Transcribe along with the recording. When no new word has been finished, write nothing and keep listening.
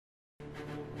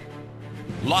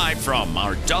Live from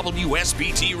our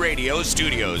WSBT radio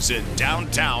studios in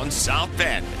downtown South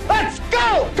Bend. Let's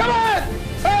go! Come on!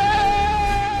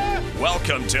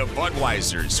 Welcome to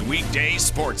Budweiser's Weekday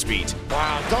Sportsbeat.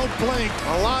 Wow, don't blink.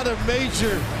 A lot of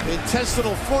major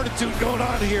intestinal fortitude going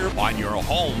on here. On your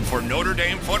home for Notre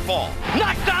Dame football.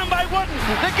 Knocked down by Wooden.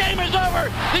 The game is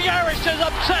over. The Irish has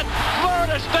upset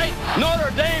Florida State.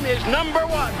 Notre Dame is number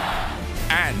one.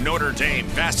 And Notre Dame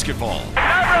basketball. Number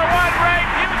one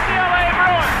ranked UCLA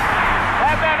Bruins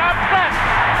have been upset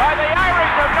by the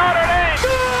Irish of Notre Dame.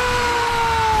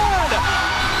 Good!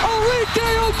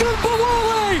 Enrique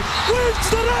Ogunbowale wins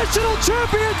the national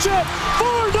championship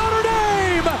for Notre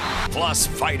Dame. Plus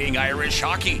Fighting Irish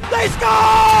hockey. They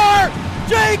score!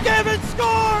 Jake Evans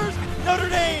scores! Notre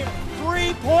Dame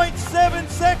 3.7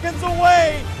 seconds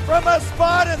away from a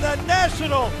spot in the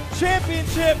national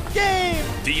championship game.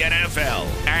 The NFL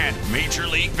and Major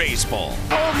League Baseball.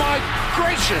 Oh my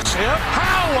gracious!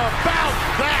 How about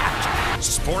that?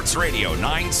 Sports Radio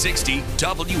 960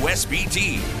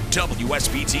 WSBT.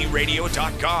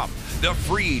 WSBTradio.com. The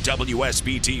free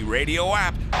WSBT radio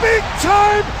app. Big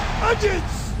time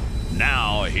onions!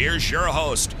 Now, here's your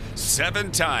host,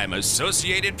 7-time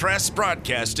Associated Press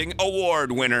Broadcasting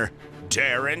Award winner,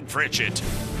 Darren Pritchett.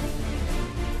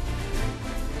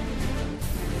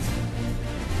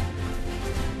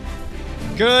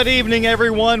 Good evening,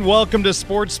 everyone. Welcome to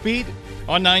Sportsbeat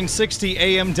on 960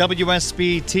 AM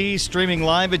WSBT, streaming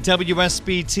live at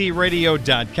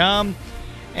WSBTradio.com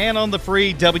and on the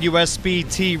free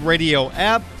WSBT radio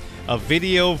app. A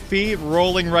video feed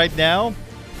rolling right now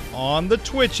on the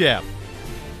Twitch app.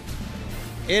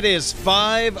 It is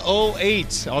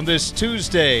 5:08 on this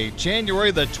Tuesday,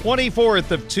 January the 24th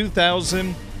of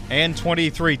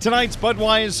 2023. Tonight's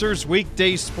Budweiser's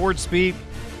Weekday Sportsbeat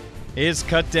is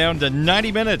cut down to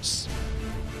 90 minutes.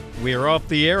 We are off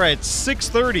the air at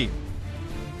 6:30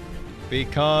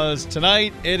 because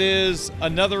tonight it is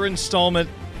another installment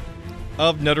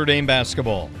of Notre Dame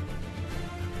basketball.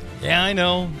 Yeah, I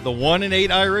know, the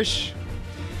 1-8 Irish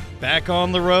back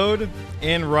on the road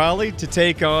in Raleigh to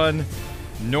take on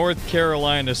North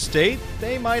Carolina State.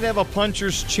 They might have a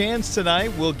puncher's chance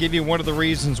tonight. We'll give you one of the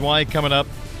reasons why coming up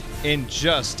in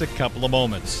just a couple of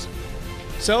moments.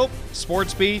 So,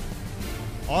 Sportsbeat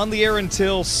on the air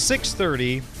until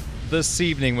 6:30 this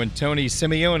evening when Tony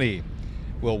Simeone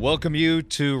will welcome you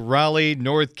to Raleigh,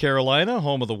 North Carolina,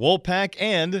 home of the Wolfpack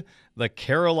and the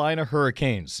Carolina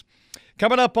Hurricanes.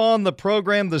 Coming up on the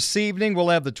program this evening, we'll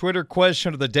have the Twitter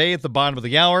question of the day at the bottom of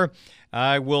the hour.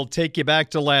 I will take you back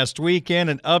to last weekend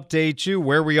and update you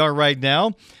where we are right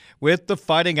now with the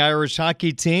Fighting Irish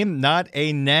hockey team. Not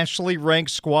a nationally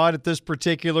ranked squad at this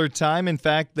particular time. In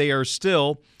fact, they are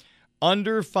still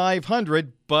under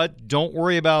 500, but don't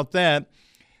worry about that.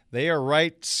 They are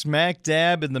right smack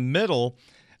dab in the middle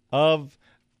of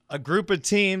a group of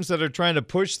teams that are trying to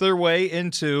push their way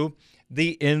into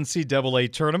the NCAA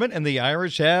tournament, and the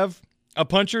Irish have a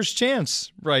puncher's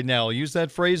chance right now. I'll use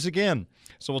that phrase again.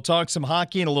 So we'll talk some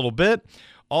hockey in a little bit.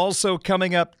 Also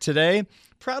coming up today,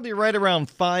 probably right around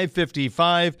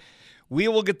 5:55, we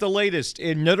will get the latest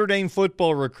in Notre Dame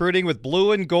football recruiting with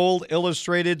Blue and Gold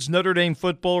Illustrated's Notre Dame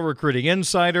football recruiting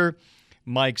insider,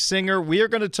 Mike Singer. We are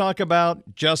going to talk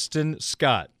about Justin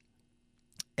Scott.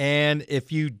 And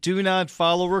if you do not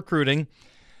follow recruiting,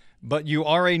 but you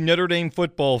are a Notre Dame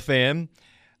football fan,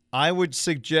 I would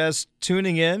suggest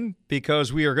tuning in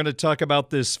because we are going to talk about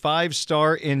this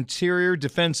 5-star interior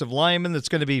defensive lineman that's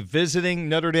going to be visiting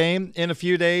Notre Dame in a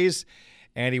few days,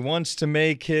 and he wants to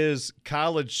make his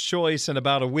college choice in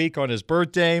about a week on his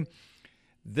birthday.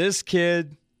 This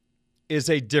kid is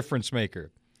a difference maker.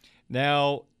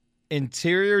 Now,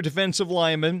 interior defensive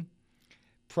lineman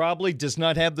probably does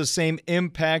not have the same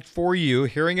impact for you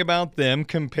hearing about them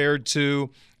compared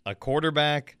to a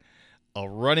quarterback, a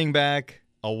running back,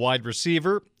 a wide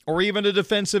receiver, or even a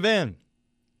defensive end.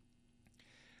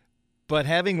 But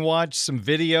having watched some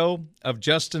video of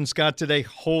Justin Scott today,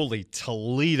 holy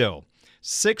Toledo,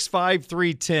 6'5",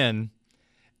 310,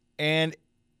 and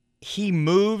he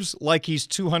moves like he's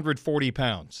 240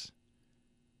 pounds.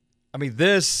 I mean,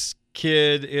 this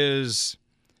kid is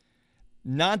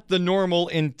not the normal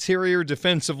interior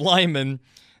defensive lineman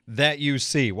that you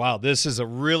see. Wow, this is a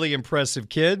really impressive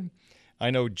kid.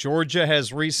 I know Georgia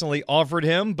has recently offered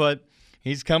him, but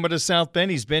he's coming to South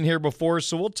Bend. He's been here before,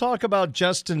 so we'll talk about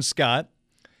Justin Scott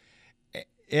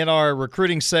in our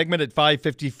recruiting segment at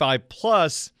 5:55.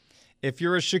 Plus, if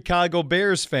you're a Chicago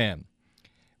Bears fan,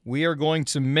 we are going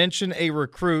to mention a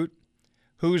recruit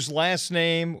whose last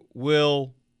name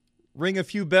will ring a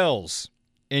few bells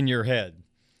in your head.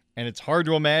 And it's hard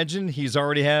to imagine he's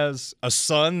already has a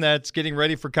son that's getting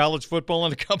ready for college football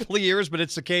in a couple of years, but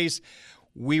it's the case.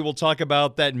 We will talk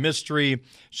about that mystery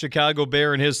Chicago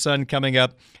Bear and his son coming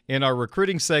up in our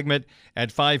recruiting segment at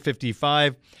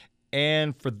 5:55.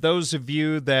 And for those of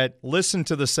you that listen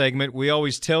to the segment, we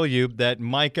always tell you that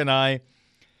Mike and I,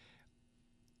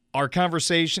 our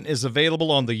conversation is available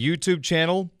on the YouTube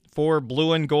channel for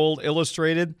Blue and Gold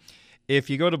Illustrated. If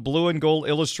you go to Blue and Gold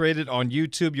Illustrated on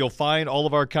YouTube, you'll find all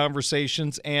of our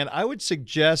conversations. And I would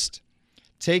suggest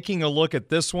taking a look at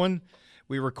this one.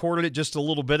 We recorded it just a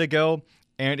little bit ago,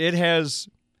 and it has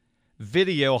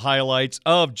video highlights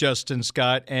of Justin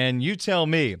Scott. And you tell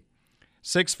me,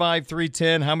 6'5",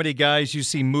 310, how many guys you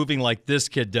see moving like this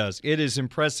kid does. It is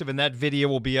impressive, and that video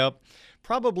will be up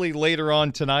probably later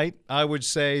on tonight, I would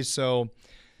say. So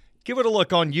give it a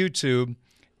look on YouTube.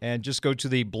 And just go to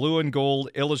the Blue and Gold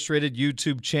Illustrated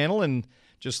YouTube channel and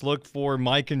just look for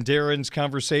Mike and Darren's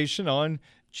conversation on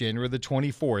January the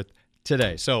 24th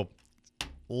today. So a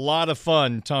lot of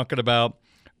fun talking about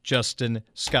Justin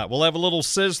Scott. We'll have a little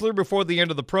sizzler before the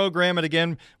end of the program. And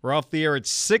again, we're off the air at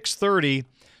 6:30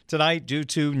 tonight due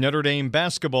to Notre Dame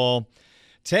basketball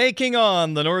taking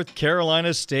on the North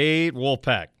Carolina State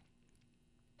Wolfpack.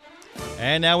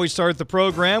 And now we start the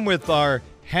program with our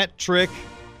hat trick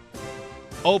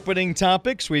opening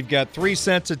topics. We've got 3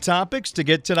 sets of topics to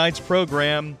get tonight's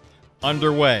program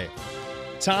underway.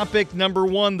 Topic number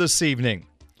 1 this evening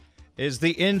is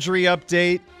the injury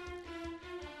update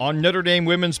on Notre Dame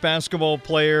women's basketball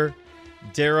player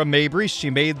Dara Mabry. She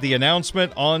made the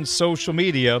announcement on social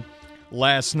media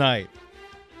last night.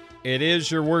 It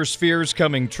is your worst fears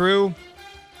coming true.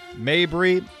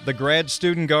 Mabry, the grad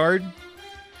student guard,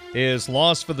 is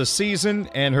lost for the season,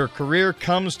 and her career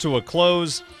comes to a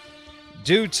close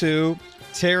due to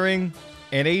tearing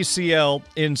an ACL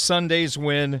in Sunday's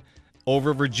win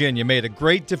over Virginia. Made a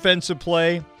great defensive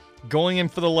play, going in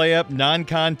for the layup,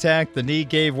 non-contact, the knee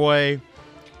gave way,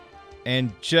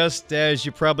 and just as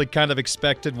you probably kind of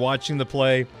expected watching the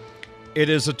play, it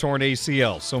is a torn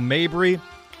ACL. So Mabry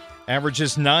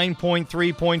averages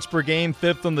 9.3 points per game,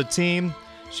 5th on the team.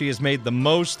 She has made the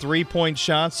most three-point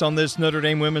shots on this Notre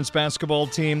Dame women's basketball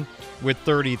team with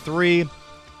 33.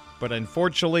 But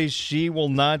unfortunately, she will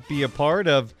not be a part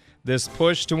of this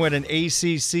push to win an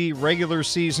ACC regular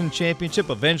season championship,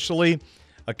 eventually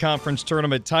a conference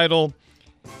tournament title,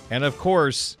 and of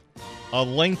course, a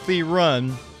lengthy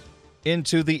run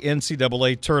into the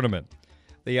NCAA tournament.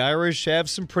 The Irish have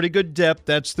some pretty good depth.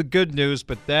 That's the good news,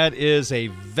 but that is a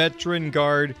veteran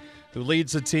guard who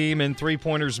leads the team in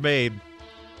three-pointers made,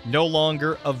 no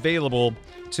longer available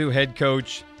to head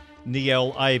coach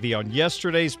Niele Ivey. On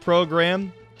yesterday's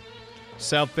program,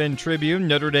 South Bend Tribune,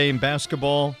 Notre Dame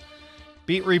basketball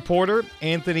beat reporter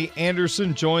Anthony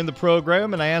Anderson joined the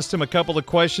program, and I asked him a couple of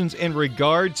questions in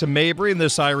regard to Mabry and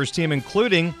this Irish team,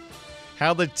 including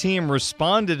how the team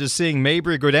responded to seeing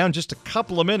Mabry go down just a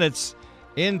couple of minutes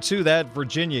into that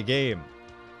Virginia game.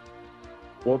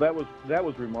 Well, that was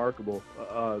remarkable.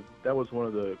 That was one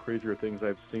of the crazier things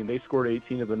I've seen. They scored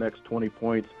 18 of the next 20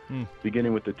 points,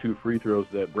 beginning with the 2 free throws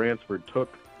that Bransford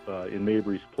took in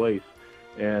Mabry's place.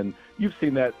 And you've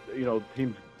seen that,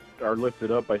 teams are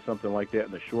lifted up by something like that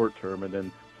in the short term, and then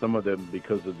some of them,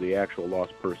 because of the actual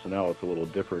lost personnel, it's a little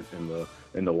different in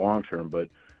the long term. But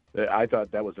I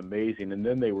thought that was amazing. And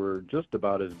then they were just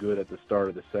about as good at the start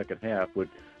of the second half, which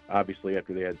obviously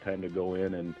after they had time to go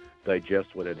in and digest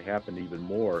what had happened even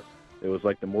more, it was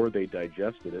like the more they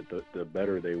digested it, the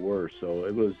better they were. So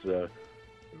it was,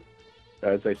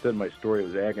 as I said in my story, it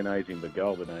was agonizing but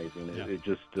galvanizing. Yeah. It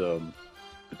just,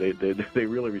 they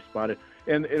really responded.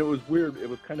 And it was weird. It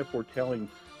was kind of foretelling.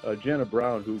 Jenna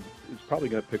Brown, who is probably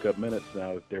going to pick up minutes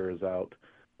now if Dare is out,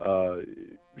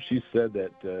 she said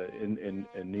that, and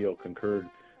Neil concurred,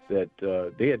 that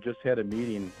they had just had a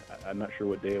meeting. I'm not sure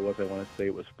what day it was. I want to say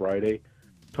it was Friday,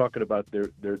 talking about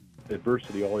their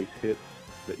adversity always hits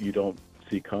that you don't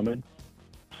see coming.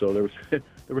 So there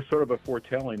was sort of a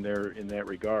foretelling there in that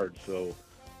regard. So,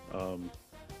 and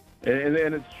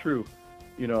it's true.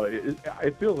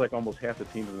 It feels like almost half the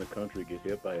teams in the country get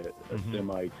hit by a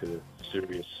semi to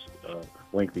serious,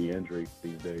 lengthy injury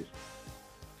these days.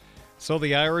 So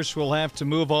the Irish will have to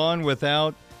move on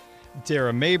without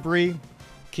Dara Mabry,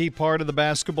 key part of the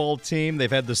basketball team. They've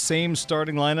had the same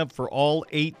starting lineup for all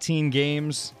 18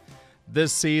 games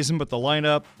this season, but the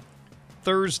lineup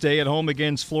Thursday at home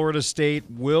against Florida State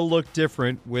will look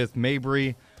different with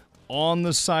Mabry on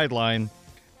the sideline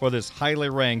for this highly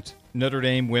ranked Notre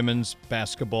Dame women's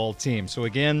basketball team. So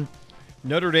again,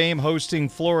 Notre Dame hosting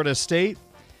Florida State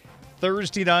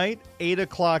Thursday night, 8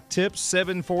 o'clock tip,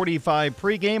 7:45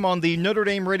 pregame on the Notre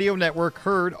Dame Radio Network,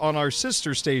 heard on our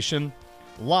sister station,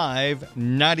 Live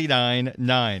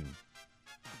 99.9.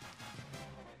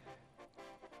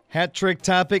 Hat trick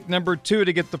topic number 2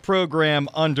 to get the program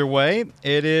underway.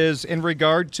 It is in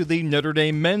regard to the Notre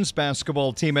Dame men's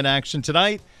basketball team in action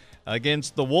tonight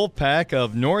against the Wolfpack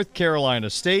of North Carolina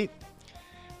State.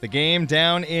 The game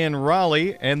down in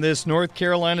Raleigh, and this North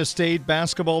Carolina State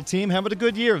basketball team having a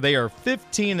good year. They are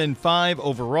 15-5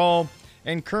 overall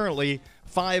and currently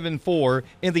 5-4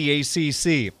 in the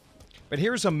ACC. But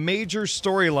here's a major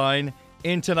storyline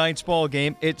in tonight's ball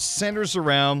game. It centers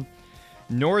around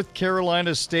North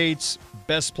Carolina State's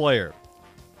best player,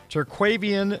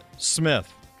 Terquavion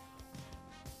Smith.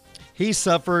 He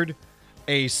suffered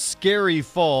a scary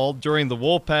fall during the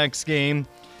Wolfpack's game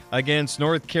against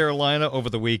North Carolina over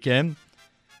the weekend.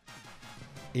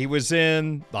 He was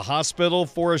in the hospital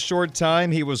for a short time.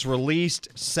 He was released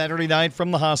Saturday night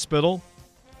from the hospital.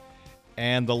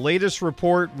 And the latest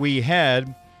report we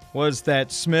had was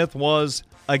that Smith was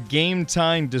a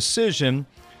game-time decision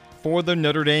for the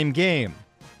Notre Dame game.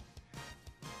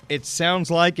 It sounds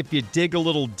like, if you dig a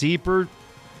little deeper,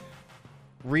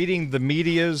 reading the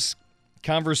media's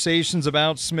conversations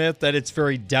about Smith, that it's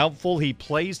very doubtful he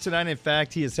plays tonight. In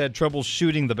fact, he has had trouble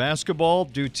shooting the basketball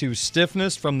due to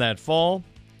stiffness from that fall.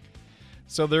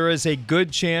 So there is a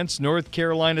good chance North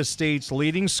Carolina State's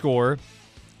leading scorer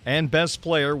and best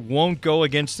player won't go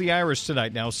against the Irish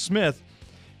tonight. Now, Smith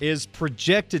is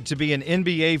projected to be an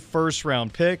NBA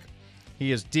first-round pick.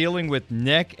 He is dealing with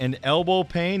neck and elbow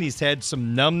pain. He's had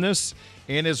some numbness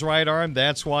in his right arm.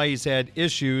 That's why he's had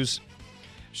issues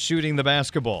shooting the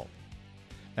basketball.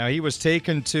 Now, he was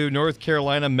taken to North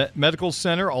Carolina Medical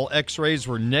Center. All x-rays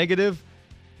were negative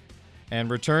and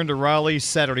returned to Raleigh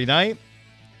Saturday night.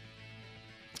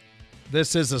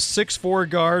 This is a 6'4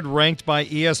 guard ranked by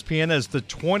ESPN as the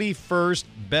 21st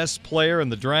best player in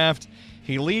the draft.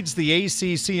 He leads the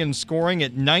ACC in scoring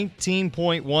at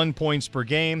 19.1 points per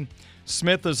game.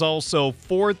 Smith is also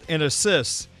 4th in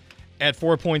assists at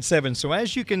 4.7. So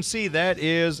as you can see, that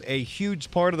is a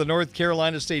huge part of the North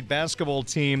Carolina State basketball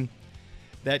team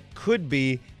that could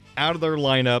be out of their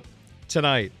lineup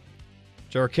tonight.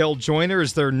 Jarkel Joyner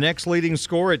is their next leading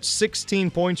scorer at 16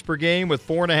 points per game with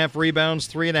 4.5 rebounds,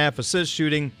 3.5 assists,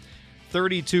 shooting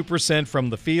 32% from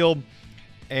the field.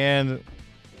 And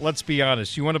let's be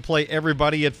honest, you want to play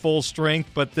everybody at full strength,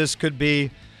 but this could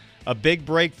be a big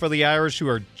break for the Irish, who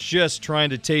are just trying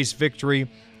to taste victory.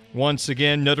 Once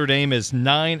again, Notre Dame is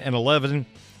 9-11,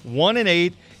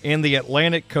 1-8 in the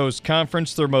Atlantic Coast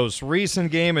Conference. Their most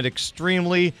recent game, an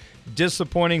extremely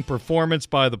disappointing performance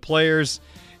by the players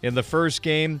in the first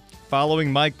game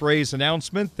following Mike Bray's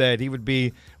announcement that he would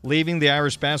be leaving the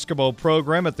Irish basketball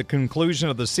program at the conclusion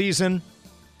of the season.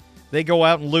 They go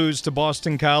out and lose to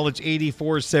Boston College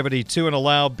 84-72 and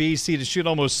allow BC to shoot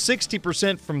almost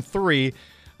 60% from three,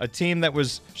 a team that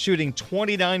was shooting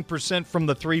 29% from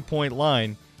the three-point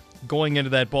line going into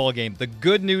that ball game. The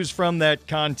good news from that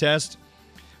contest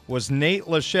was Nate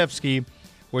Laszewski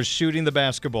was shooting the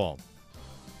basketball.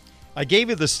 I gave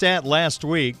you the stat last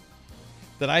week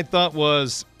that I thought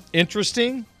was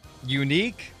interesting,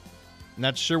 unique,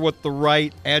 not sure what the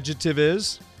right adjective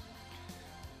is,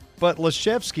 but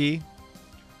Laszewski,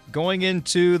 going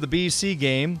into the BC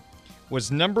game,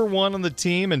 was number 1 on the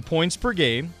team in points per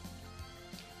game.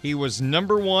 He was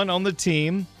number 1 on the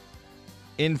team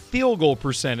in field goal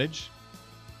percentage,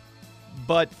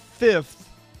 but 5th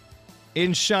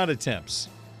in shot attempts.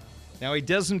 Now, he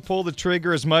doesn't pull the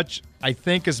trigger as much, I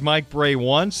think, as Mike Bray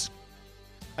wants.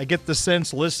 I get the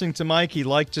sense, listening to Mike, he'd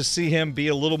like to see him be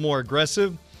a little more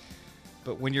aggressive.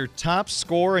 But when your top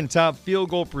scorer and top field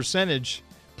goal percentage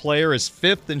player is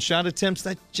 5th in shot attempts,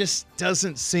 that just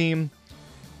doesn't seem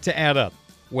to add up.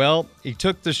 Well, he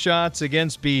took the shots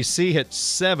against BC, hit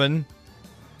 7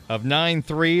 of 9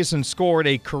 threes, and scored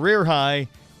a career-high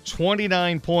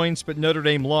 29 points, but Notre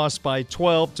Dame lost by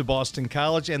 12 to Boston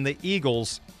College, and the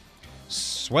Eagles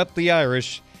swept the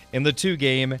Irish in the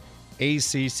 2-game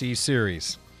ACC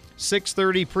series.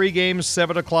 6:30 pregame,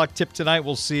 7 o'clock tip tonight.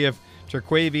 We'll see if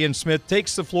Terquavion Smith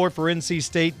takes the floor for NC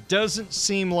State. Doesn't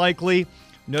seem likely.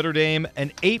 Notre Dame,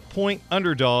 an 8-point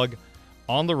underdog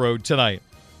on the road tonight.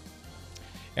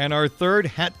 And our third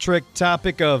hat trick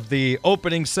topic of the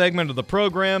opening segment of the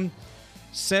program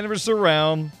centers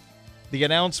around the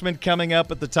announcement coming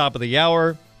up at the top of the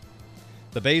hour.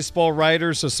 The Baseball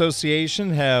Writers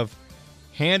Association have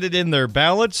handed in their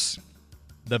ballots.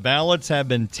 The ballots have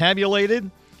been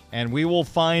tabulated, and we will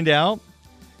find out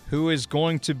who is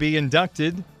going to be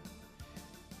inducted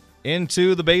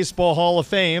into the Baseball Hall of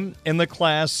Fame in the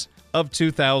class of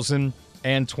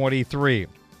 2023.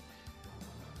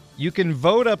 You can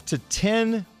vote up to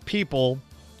 10 people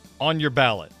on your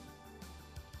ballot.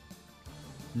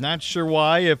 Not sure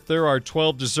why, if there are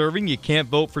 12 deserving, you can't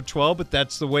vote for 12, but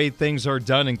that's the way things are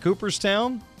done in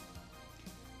Cooperstown.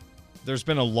 There's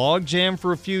been a logjam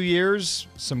for a few years.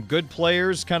 Some good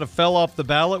players kind of fell off the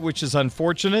ballot, which is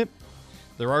unfortunate.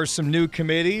 There are some new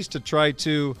committees to try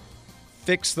to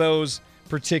fix those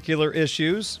particular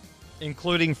issues,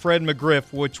 including Fred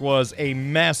McGriff, which was a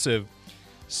massive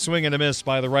swing and a miss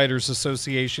by the Writers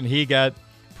Association. He got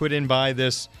put in by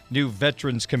this new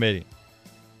Veterans Committee.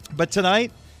 But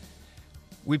tonight,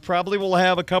 we probably will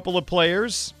have a couple of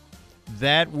players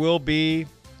that will be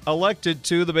elected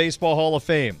to the Baseball Hall of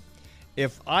Fame.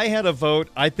 If I had a vote,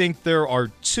 I think there are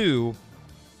two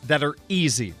that are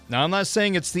easy. Now, I'm not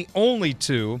saying it's the only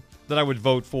two that I would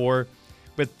vote for,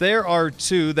 but there are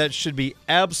two that should be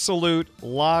absolute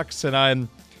locks, and I'm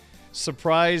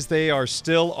surprised they are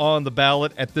still on the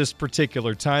ballot at this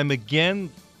particular time.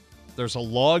 Again, there's a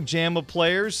logjam of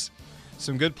players.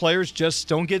 Some good players just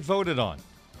don't get voted on.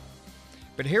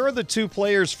 But here are the two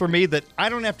players for me that I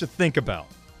don't have to think about.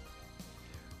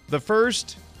 The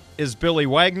first is Billy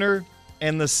Wagner,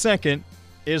 and the second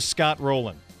is Scott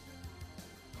Rowland.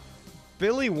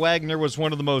 Billy Wagner was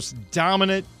one of the most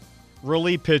dominant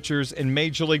relief pitchers in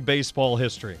Major League Baseball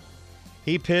history.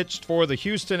 He pitched for the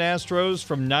Houston Astros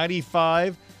from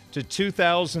 95 to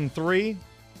 2003,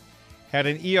 had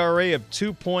an ERA of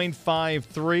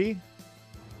 2.53.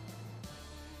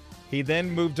 He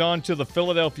then moved on to the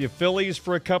Philadelphia Phillies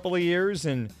for a couple of years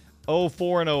in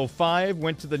 04 and 05,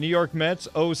 went to the New York Mets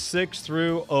 06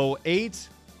 through 08,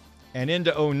 and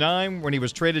into 09 when he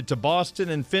was traded to Boston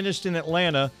and finished in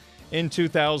Atlanta in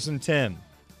 2010.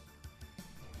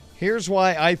 Here's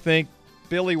why I think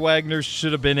Billy Wagner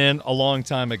should have been in a long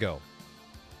time ago.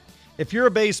 If you're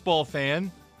a baseball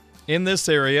fan in this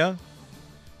area,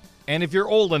 and if you're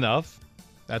old enough,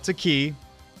 that's a key,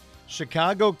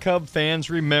 Chicago Cub fans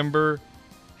remember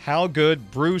how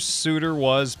good Bruce Sutter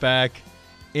was back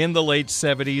in the late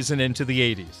 70s and into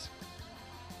the 80s.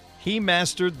 He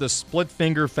mastered the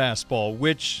split-finger fastball,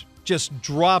 which just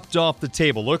dropped off the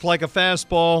table, looked like a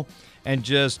fastball, and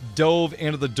just dove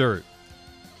into the dirt.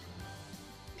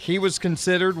 He was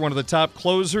considered one of the top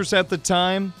closers at the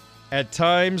time. At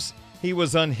times, he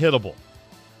was unhittable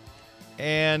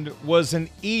and was an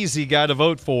easy guy to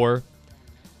vote for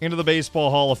into the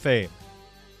Baseball Hall of Fame.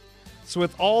 So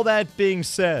with all that being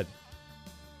said,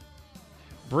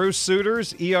 Bruce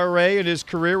Sutter's ERA in his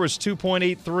career was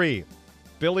 2.83.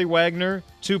 Billy Wagner,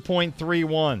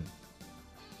 2.31.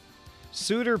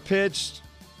 Sutter pitched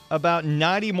about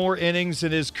 90 more innings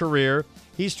in his career.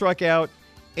 He struck out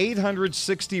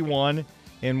 861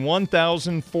 in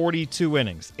 1,042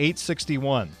 innings,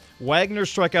 861. Wagner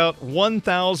struck out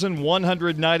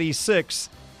 1,196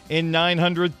 in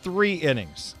 903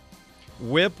 innings.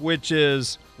 WHIP, which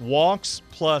is walks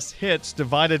plus hits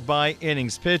divided by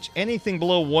innings pitched. Anything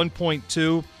below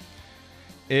 1.2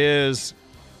 is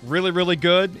really, really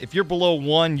good. If you're below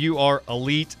 1, you are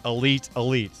elite, elite,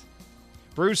 elite.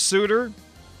 Bruce Sutter,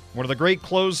 one of the great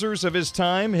closers of his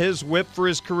time. His WHIP for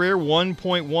his career,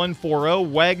 1.140.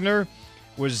 Wagner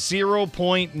was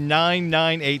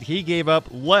 0.998. He gave up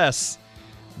less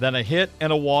than a hit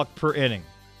and a walk per inning.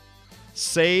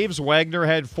 Saves, Wagner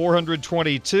had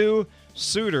 422.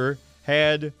 Sutter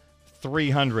had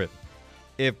 300.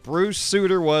 If Bruce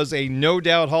Sutter was a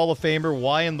no-doubt Hall of Famer,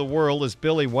 why in the world is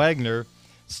Billy Wagner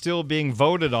still being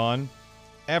voted on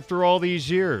after all these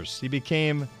years? He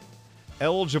became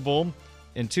eligible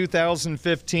in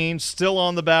 2015, still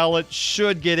on the ballot,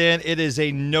 should get in. It is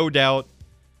a no-doubt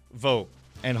vote,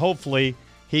 and hopefully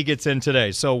he gets in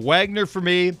today. So Wagner, for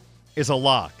me, is a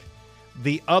lock.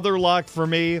 The other lock for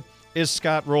me is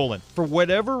Scott Rowland. For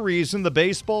whatever reason, the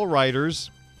baseball writers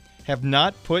have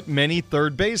not put many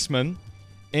third basemen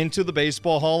into the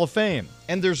Baseball Hall of Fame,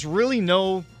 and there's really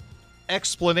no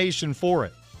explanation for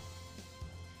it.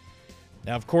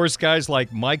 Now, of course, guys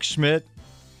like Mike Schmidt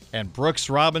and Brooks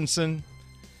Robinson,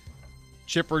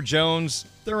 Chipper Jones,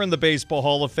 they're in the Baseball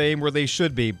Hall of Fame where they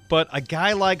should be. But a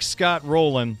guy like Scott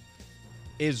Rowland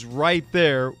is right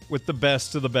there with the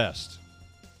best of the best.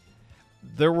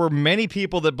 There were many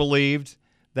people that believed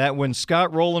that when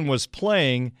Scott Rowland was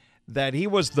playing, that he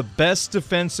was the best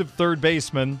defensive third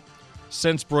baseman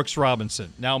since Brooks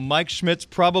Robinson. Now, Mike Schmidt's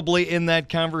probably in that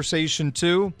conversation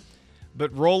too,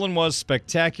 but Rowland was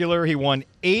spectacular. He won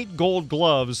 8 Gold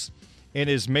Gloves in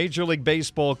his Major League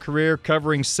Baseball career,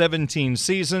 covering 17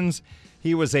 seasons.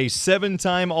 He was a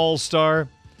 7-time All-Star.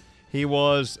 He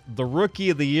was the Rookie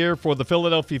of the Year for the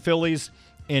Philadelphia Phillies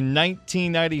in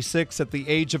 1996 at the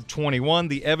age of 21.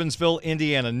 The Evansville,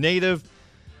 Indiana native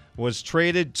was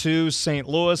traded to St.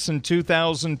 Louis in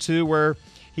 2002, where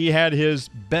he had his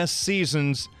best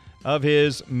seasons of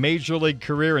his major league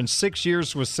career in 6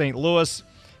 years with St. Louis.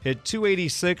 Hit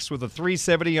 .286 with a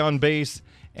 .370 on base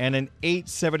and an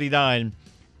 .879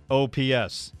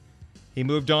 OPS. He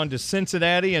moved on to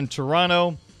Cincinnati and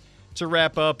Toronto to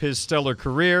wrap up his stellar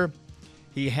career.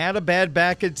 He had a bad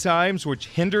back at times, which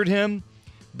hindered him,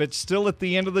 but still at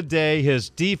the end of the day, his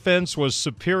defense was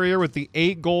superior with the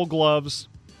 8 Gold Gloves.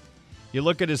 You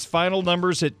look at his final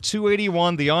numbers at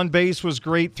 .281. The on-base was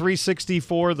great,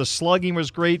 .364. The slugging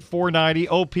was great, .490.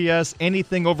 OPS,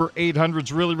 anything over 800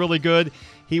 is really, really good.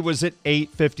 He was at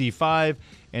 .855,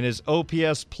 and his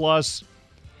OPS plus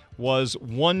was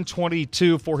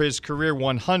 .122 for his career.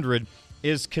 100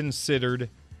 is considered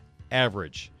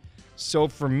average. So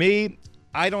for me,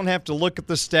 I don't have to look at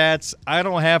the stats. I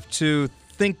don't have to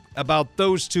think about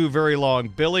those two very long.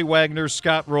 Billy Wagner,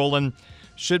 Scott Rowland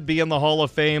should be in the Hall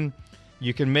of Fame.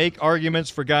 You can make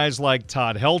arguments for guys like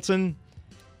Todd Helton,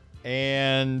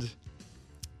 and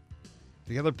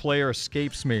the other player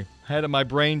escapes me. I had it in my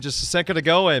brain just a second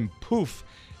ago, and poof,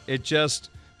 it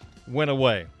just went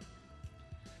away.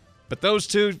 But those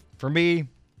two, for me,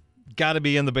 got to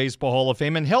be in the Baseball Hall of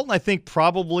Fame. And Helton, I think,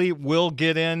 probably will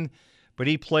get in, but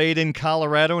he played in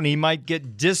Colorado, and he might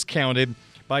get discounted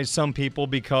by some people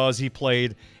because he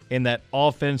played in that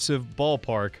offensive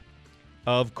ballpark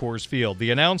of Coors Field.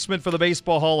 The announcement for the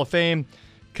Baseball Hall of Fame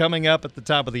coming up at the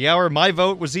top of the hour. My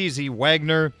vote was easy,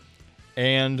 Wagner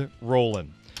and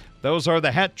Rowland. Those are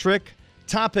the hat trick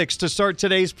topics to start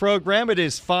today's program. It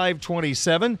is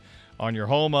 5:27 on your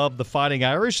home of the Fighting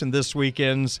Irish and this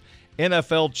weekend's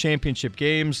NFL championship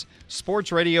games.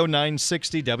 Sports Radio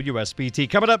 960 WSBT.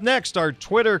 Coming up next, our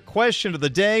Twitter question of the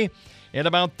day. In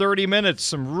about 30 minutes,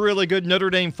 some really good Notre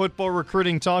Dame football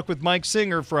recruiting talk with Mike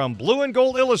Singer from Blue and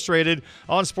Gold Illustrated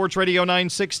on Sports Radio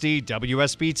 960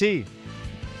 WSBT.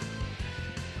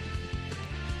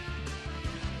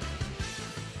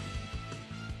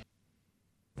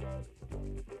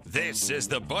 This is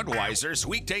the Budweiser's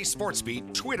Weekday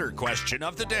Sportsbeat Twitter question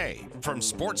of the day from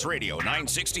Sports Radio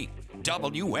 960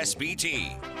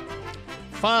 WSBT.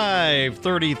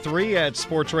 5:33 at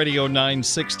Sports Radio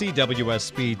 960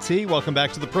 WSBT. Welcome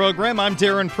back to the program. I'm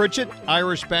Darren Pritchett.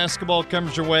 Irish basketball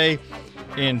comes your way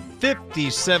in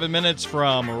 57 minutes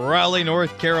from Raleigh,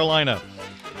 North Carolina.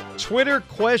 Twitter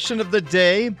question of the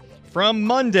day from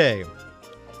Monday.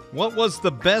 What was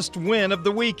the best win of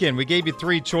the weekend? We gave you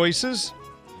 3 choices.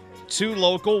 2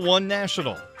 local, 1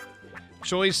 national.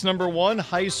 Choice number 1,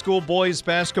 high school boys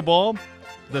basketball.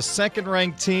 The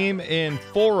second-ranked team in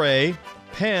 4A,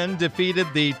 Penn, defeated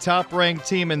the top-ranked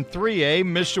team in 3A,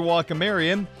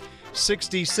 Mishawaka-Marion,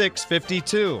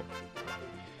 66-52.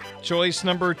 Choice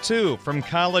number 2, from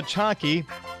college hockey,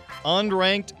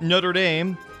 unranked Notre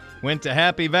Dame went to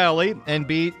Happy Valley and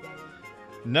beat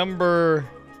number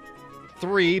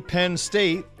 3, Penn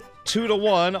State,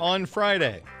 2-1 on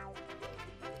Friday.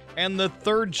 And the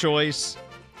third choice,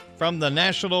 from the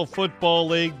National Football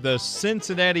League, the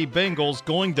Cincinnati Bengals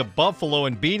going to Buffalo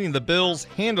and beating the Bills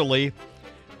handily,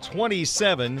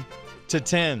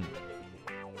 27-10.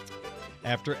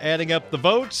 After adding up the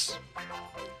votes,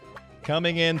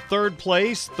 coming in third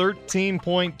place,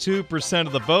 13.2%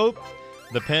 of the vote,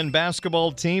 the Penn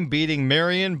basketball team beating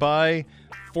Marion by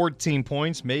 14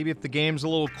 points. Maybe if the game's a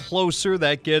little closer,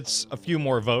 that gets a few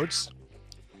more votes.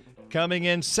 Coming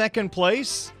in second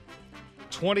place,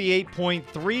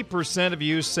 28.3% of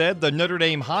you said the Notre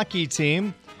Dame hockey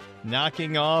team,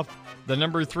 knocking off the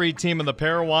number 3 team in the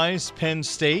pairwise, Penn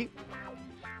State,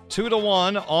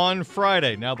 2-1 on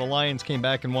Friday. Now the Lions came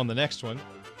back and won the next one.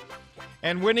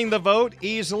 And winning the vote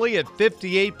easily at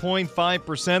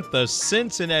 58.5%, the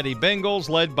Cincinnati Bengals,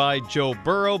 led by Joe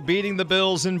Burrow, beating the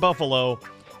Bills in Buffalo,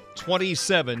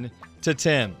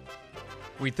 27-10.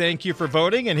 We thank you for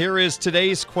voting, and here is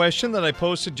today's question that I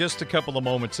posted just a couple of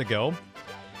moments ago.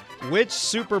 Which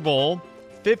Super Bowl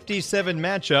 57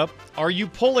 matchup are you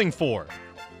pulling for?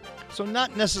 So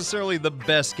not necessarily the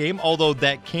best game, although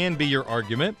that can be your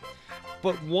argument,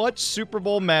 but what Super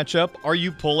Bowl matchup are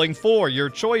you pulling for? Your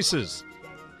choices.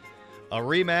 A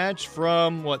rematch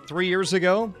from, 3 years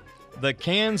ago? The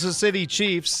Kansas City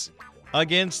Chiefs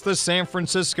against the San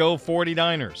Francisco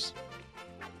 49ers.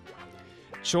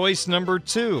 Choice number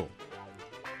 2.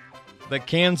 The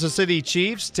Kansas City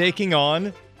Chiefs taking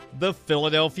on the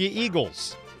Philadelphia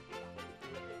Eagles.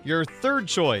 Your third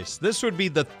choice. This would be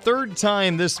the third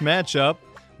time this matchup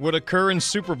would occur in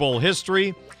Super Bowl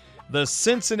history. The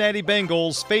Cincinnati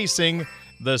Bengals facing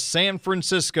the San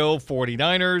Francisco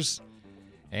 49ers.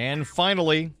 And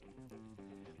finally,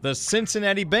 the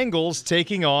Cincinnati Bengals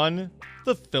taking on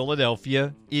the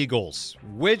Philadelphia Eagles.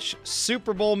 Which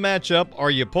Super Bowl matchup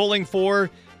are you pulling for?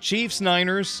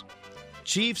 Chiefs-Niners,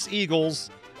 Chiefs-Eagles,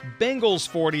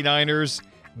 Bengals-49ers,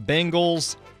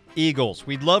 Bengals-Eagles.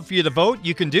 We'd love for you to vote.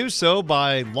 You can do so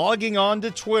by logging on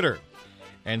to Twitter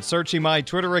and searching my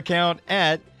Twitter account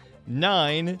at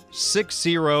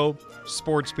 960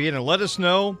 Sportsbeat, and let us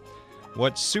know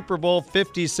what Super Bowl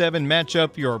 57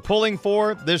 matchup you're pulling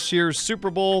for this year's Super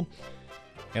Bowl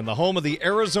in the home of the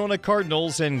Arizona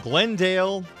Cardinals in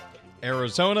Glendale,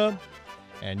 Arizona.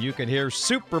 And you can hear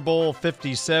Super Bowl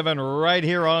 57 right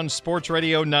here on Sports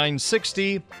Radio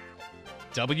 960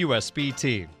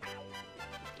 WSBT.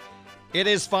 It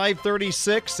is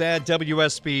 5:36 at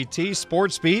WSBT.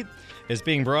 Sportsbeat is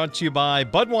being brought to you by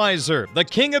Budweiser, the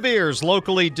king of beers,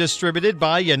 locally distributed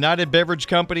by United Beverage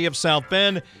Company of South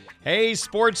Bend. Hey,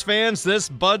 sports fans, this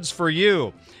Bud's for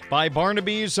you. By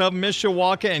Barnaby's of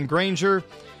Mishawaka and Granger,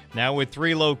 now with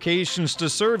 3 locations to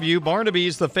serve you.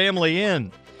 Barnaby's, the family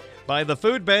inn. By the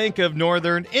Food Bank of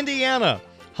Northern Indiana.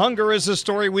 Hunger is a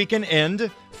story we can end.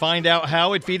 Find out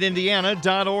how at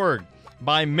feedindiana.org.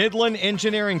 By Midland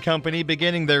Engineering Company,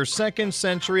 beginning their 2nd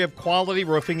century of quality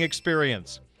roofing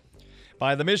experience.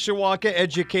 By the Mishawaka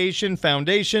Education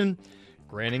Foundation,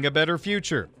 granting a better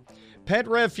future. Pet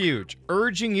Refuge,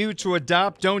 urging you to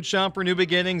adopt, don't shop for new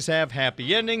beginnings, have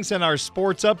happy endings. And our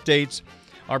sports updates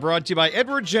are brought to you by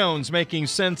Edward Jones, making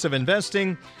sense of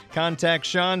investing. Contact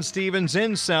Sean Stevens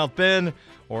in South Bend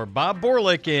or Bob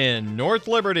Borlick in North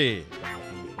Liberty.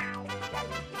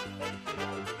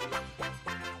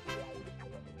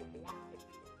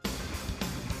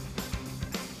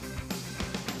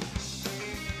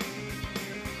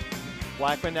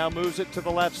 Blackman now moves it to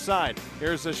the left side.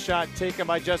 Here's a shot taken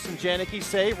by Justin Janicki.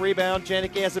 Save, rebound.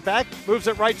 Janicki has it back. Moves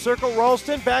it right circle.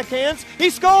 Ralston backhands. He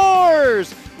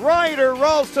scores! Ryder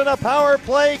Ralston, a power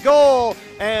play goal.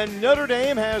 And Notre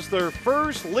Dame has their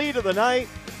first lead of the night.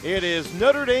 It is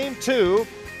Notre Dame 2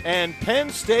 and Penn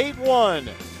State 1.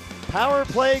 Power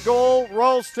play goal,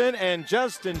 Ralston and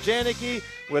Justin Janicki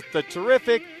with the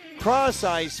terrific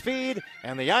cross-ice feed.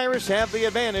 And the Irish have the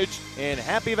advantage in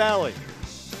Happy Valley.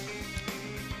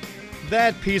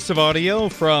 That piece of audio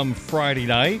from Friday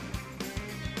night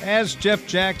as Jeff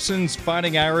Jackson's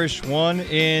Fighting Irish won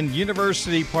in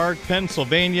University Park,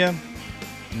 Pennsylvania,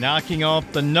 knocking off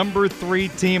the number 3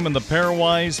 team in the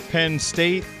pairwise, Penn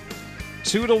State,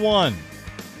 2-1.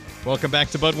 Welcome back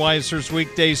to Budweiser's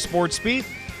Weekday Sports Beat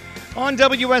on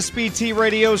WSBT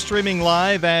Radio, streaming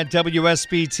live at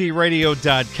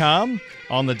WSBTradio.com,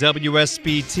 on the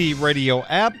WSBT Radio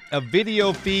app, a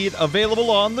video feed available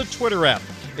on the Twitter app.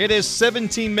 It is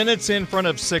 17 minutes in front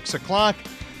of 6 o'clock.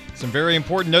 Some very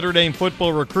important Notre Dame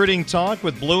football recruiting talk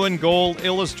with Blue and Gold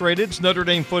Illustrated's Notre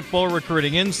Dame football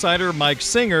recruiting insider Mike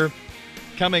Singer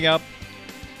coming up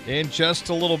in just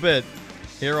a little bit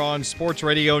here on Sports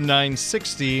Radio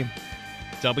 960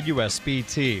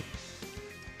 WSBT.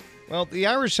 Well, the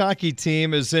Irish hockey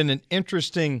team is in an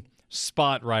interesting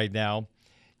spot right now.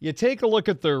 You take a look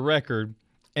at their record,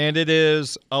 and it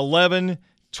is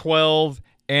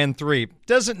 11-12-3.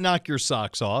 Doesn't knock your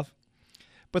socks off.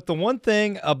 But the one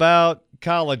thing about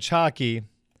college hockey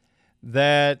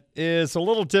that is a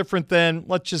little different than,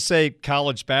 let's just say,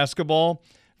 college basketball,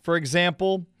 for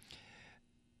example,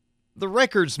 the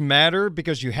records matter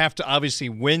because you have to obviously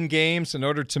win games in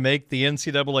order to make the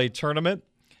NCAA tournament.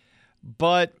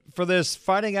 But for this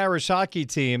Fighting Irish hockey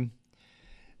team,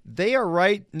 they are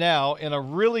right now in a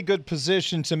really good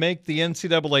position to make the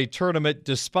NCAA tournament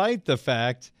despite the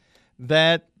fact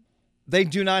that they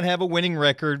do not have a winning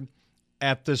record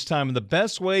at this time. And the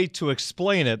best way to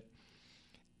explain it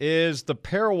is the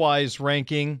pairwise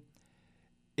ranking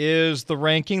is the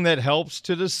ranking that helps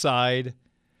to decide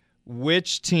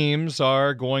which teams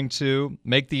are going to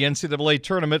make the NCAA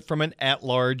tournament from an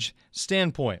at-large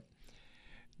standpoint.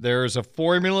 There's a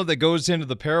formula that goes into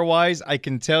the pairwise. I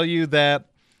can tell you that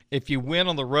if you win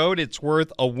on the road, it's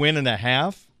worth a win and a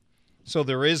half. So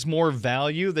there is more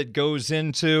value that goes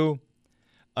into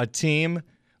a team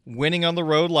winning on the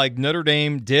road like Notre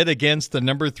Dame did against the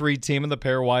number 3 team in the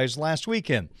pairwise last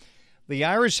weekend. The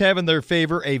Irish have in their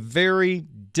favor a very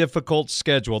difficult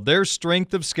schedule. Their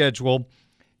strength of schedule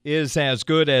is as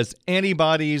good as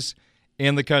anybody's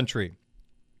in the country.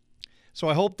 So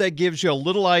I hope that gives you a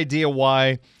little idea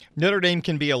why Notre Dame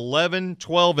can be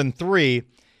 11-12-3,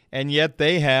 and yet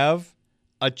they have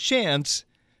a chance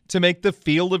to make the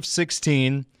field of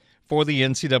 16 for the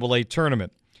NCAA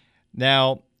tournament.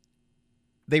 Now,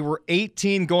 they were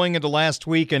 18 going into last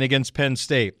weekend against Penn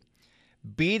State.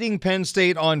 Beating Penn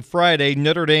State on Friday,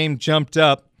 Notre Dame jumped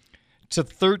up to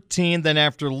 13. Then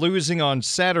after losing on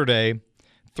Saturday,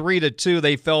 3-2,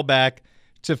 they fell back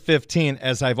to 15.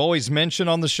 As I've always mentioned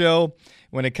on the show,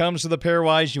 when it comes to the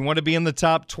pairwise, you want to be in the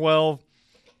top 12.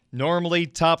 Normally,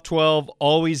 top 12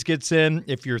 always gets in.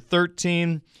 If you're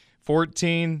 13,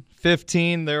 14,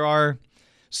 15, there are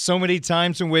so many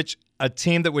times in which a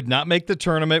team that would not make the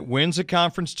tournament wins a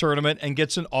conference tournament and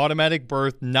gets an automatic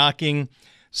berth, knocking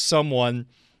someone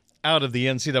out of the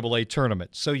NCAA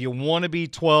tournament. So you want to be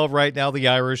 12. Right now, the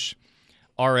Irish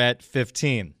are at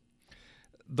 15.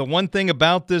 The one thing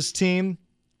about this team,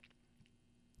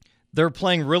 they're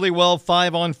playing really well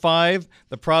 5-on-5.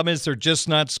 The problem is they're just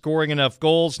not scoring enough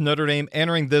goals. Notre Dame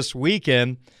entering this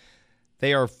weekend,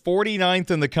 they are 49th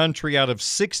in the country out of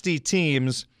 60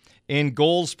 teams in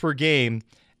goals per game,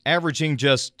 averaging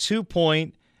just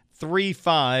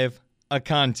 2.35 a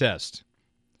contest.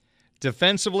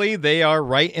 Defensively, they are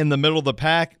right in the middle of the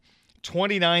pack,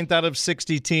 29th out of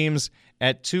 60 teams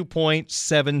at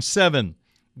 2.77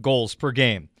 goals per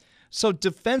game. So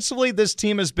defensively, this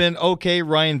team has been okay.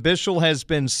 Ryan Bischel has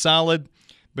been solid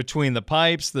between the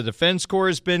pipes. The defense core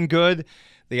has been good.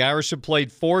 The Irish have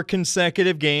played 4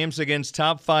 consecutive games against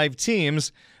top 5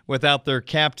 teams without their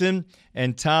captain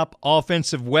and top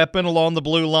offensive weapon along the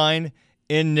blue line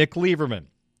in Nick Lieberman.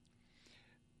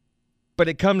 But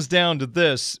it comes down to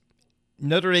this.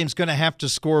 Notre Dame's going to have to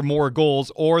score more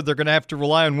goals, or they're going to have to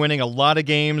rely on winning a lot of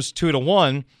games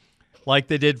 2-1 like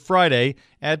they did Friday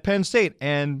at Penn State.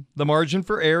 And the margin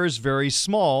for error is very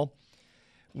small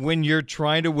when you're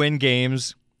trying to win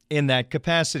games in that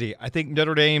capacity. I think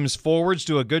Notre Dame's forwards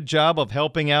do a good job of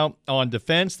helping out on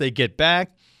defense. They get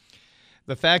back.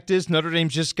 The fact is, Notre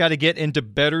Dame's just got to get into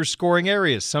better scoring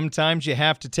areas. Sometimes you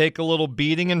have to take a little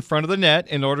beating in front of the net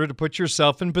in order to put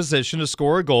yourself in position to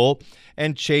score a goal.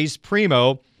 And Chase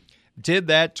Primo did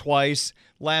that twice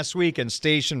last week and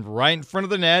stationed right in front of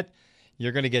the net.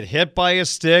 You're going to get hit by a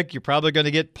stick. You're probably going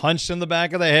to get punched in the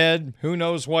back of the head. Who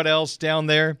knows what else down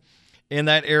there in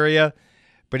that area.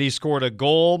 But he scored a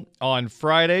goal on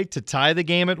Friday to tie the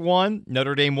game at 1.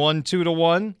 Notre Dame won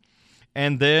 2-1.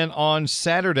 And then on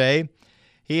Saturday,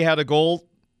 he had a goal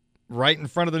right in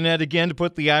front of the net again to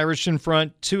put the Irish in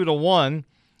front 2-1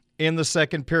 in the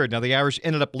second period. Now, the Irish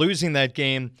ended up losing that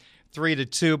game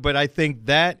 3-2, but I think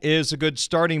that is a good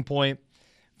starting point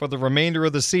for the remainder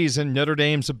of the season. Notre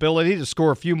Dame's ability to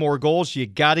score a few more goals. You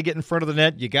got to get in front of the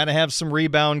net. You got to have some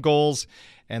rebound goals,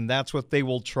 and that's what they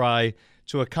will try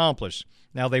to accomplish.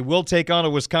 Now, they will take on a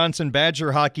Wisconsin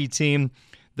Badger hockey team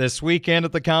this weekend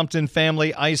at the Compton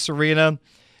Family Ice Arena.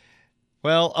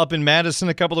 Well, up in Madison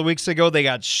a couple of weeks ago, they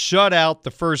got shut out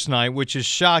the first night, which is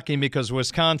shocking because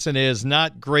Wisconsin is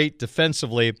not great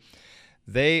defensively.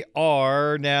 They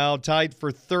are now tied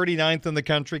for 39th in the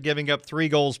country, giving up 3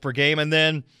 goals per game. And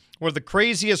then one of the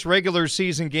craziest regular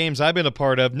season games I've been a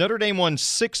part of, Notre Dame won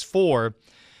 6-4.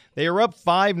 They were up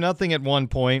 5-0 at one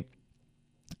point,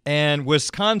 and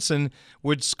Wisconsin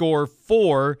would score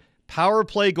 4 power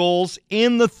play goals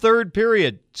in the third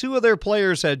period. 2 of their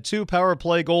players had 2 power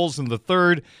play goals in the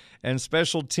third, and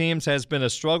special teams has been a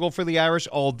struggle for the Irish,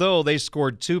 although they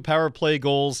scored 2 power play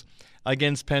goals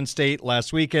against Penn State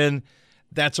last weekend.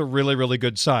 That's a really, really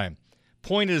good sign.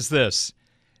 Point is this.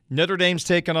 Notre Dame's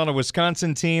taken on a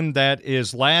Wisconsin team that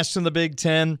is last in the Big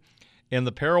Ten. In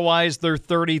the pairwise, they're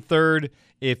 33rd.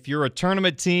 If you're a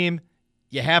tournament team,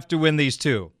 you have to win these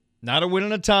 2. Not a win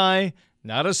and a tie,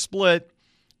 not a split.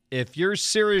 If you're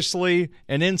seriously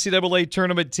an NCAA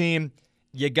tournament team,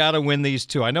 you got to win these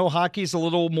 2. I know hockey's a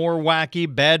little more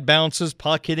wacky, bad bounces,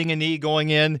 puck hitting a knee going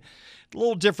in. A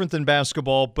little different than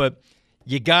basketball, but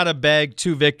you got to bag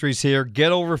 2 victories here,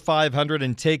 get over 500,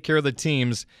 and take care of the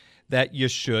teams that you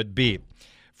should beat.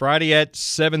 Friday at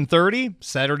 7:30,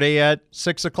 Saturday at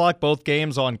 6 o'clock, both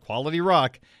games on Quality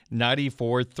Rock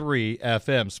 94.3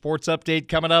 FM. Sports update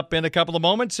coming up in a couple of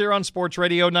moments here on Sports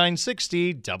Radio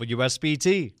 960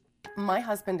 WSBT. My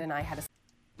husband and I had a...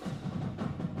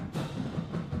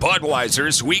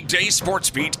 Budweiser's Weekday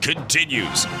Sportsbeat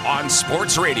continues on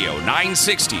Sports Radio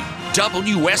 960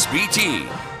 WSBT.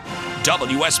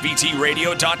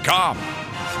 WSBTradio.com,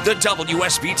 the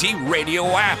WSBT radio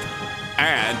app,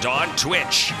 and on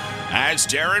Twitch as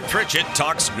Darren Pritchett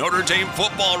talks Notre Dame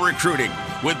football recruiting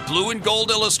with Blue and Gold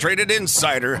Illustrated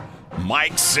insider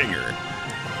Mike Singer.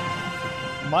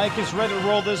 Mike is ready to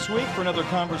roll this week for another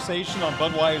conversation on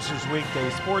Budweiser's Weekday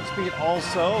Sportsbeat.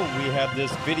 Also, we have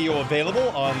this video available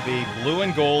on the Blue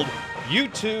and Gold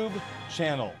YouTube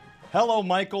channel. Hello,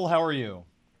 Michael. How are you?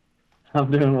 I'm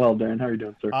doing well, Darren. How are you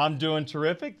doing, sir? I'm doing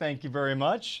terrific. Thank you very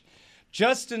much.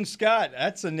 Justin Scott,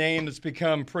 that's a name that's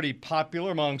become pretty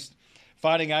popular amongst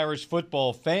Fighting Irish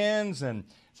football fans, and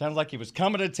sounds like he was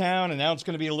coming to town, and now it's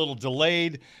going to be a little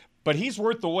delayed. But he's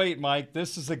worth the wait, Mike.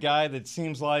 This is a guy that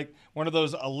seems like one of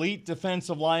those elite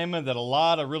defensive linemen that a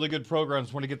lot of really good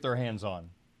programs want to get their hands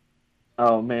on.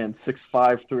 Oh, man,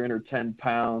 6'5", 310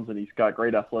 pounds, and he's got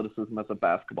great athleticism as a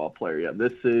basketball player. Yeah,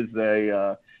 this is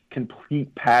a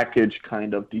complete package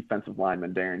kind of defensive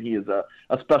lineman, Darren. He is a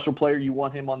special player. You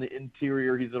want him on the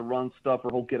interior. He's a run stuffer.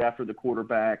 He'll get after the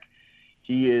quarterback.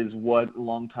 He is what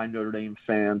longtime Notre Dame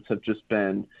fans have just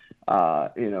been,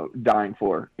 dying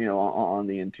for, on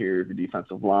the interior of the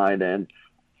defensive line. And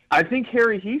I think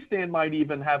Harry Heastan might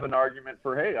even have an argument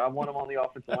for, hey, I want him on the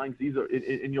offensive line.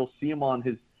 And you'll see him on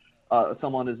his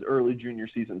some on his early junior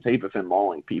season tape of him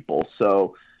mauling people.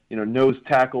 So, nose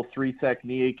tackle, 3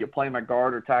 technique. You play him at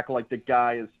guard or tackle. Like, the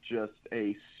guy is just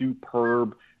a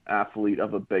superb athlete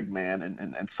of a big man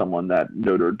and someone that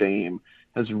Notre Dame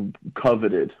has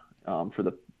coveted for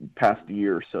the past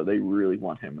year or so. They really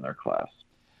want him in their class.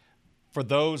 For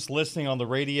those listening on the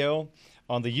radio,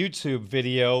 on the YouTube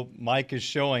video, Mike is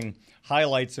showing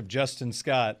highlights of Justin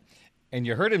Scott. And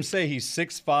you heard him say he's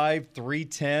 6'5",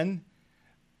 310.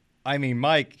 I mean,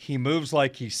 Mike, he moves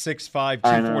like he's 6'5",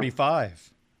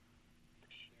 245.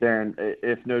 Darren,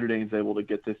 if Notre Dame's able to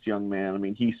get this young man, I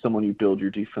mean, he's someone you build your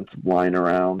defensive line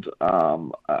around.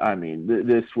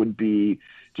 This would be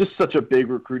just such a big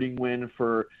recruiting win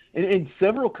for and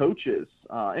several coaches.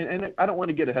 And I don't want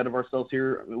to get ahead of ourselves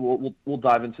here. We'll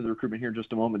dive into the recruitment here in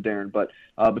just a moment, Darren. But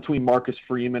between Marcus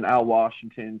Freeman, Al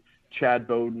Washington, Chad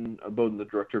Bowden, the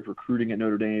director of recruiting at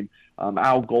Notre Dame,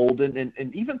 Al Golden,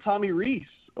 and even Tommy Reese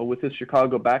with his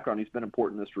Chicago background, he's been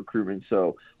important in this recruitment.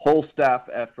 So whole staff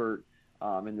effort.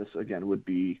 And this, again, would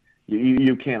be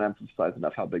you can't emphasize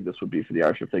enough how big this would be for the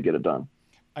Irish if they get it done.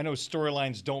 I know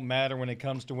storylines don't matter when it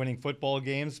comes to winning football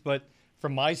games, but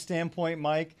from my standpoint,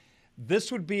 Mike,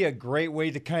 this would be a great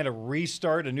way to kind of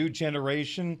restart a new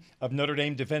generation of Notre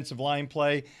Dame defensive line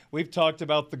play. We've talked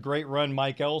about the great run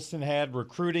Mike Elston had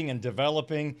recruiting and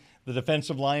developing the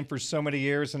defensive line for so many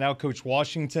years, and now Coach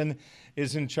Washington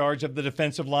is in charge of the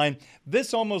defensive line.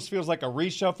 This almost feels like a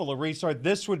reshuffle, a restart.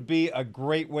 This would be a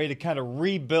great way to kind of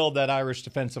rebuild that Irish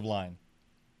defensive line.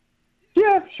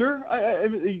 Yeah, sure.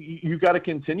 You got to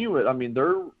continue it. I mean,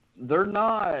 they're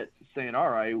not saying, all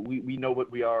right, we know what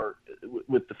we are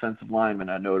with defensive linemen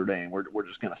at Notre Dame. We're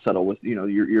just going to settle with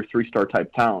your 3-star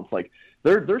type talents. Like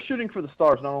they're shooting for the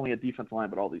stars not only at defensive line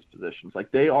but all these positions.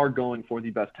 Like they are going for the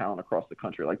best talent across the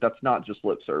country. Like that's not just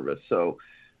lip service. So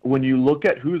when you look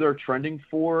at who they're trending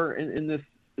for in this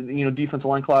defensive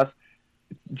line class,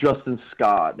 Justin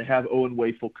Scott. They have Owen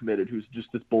Wafel committed, who's just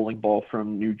this bowling ball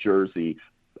from New Jersey.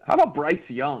 How about Bryce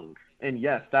Young? And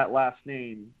yes, that last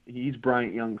name, he's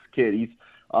Bryant Young's kid. He's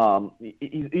on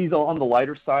the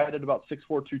lighter side at about 6'4",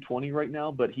 220 right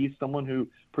now, but he's someone who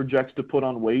projects to put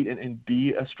on weight and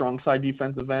be a strong side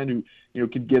defensive end who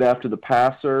could get after the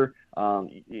passer.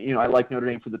 I like Notre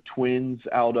Dame for the twins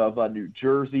out of New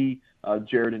Jersey,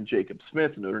 Jared and Jacob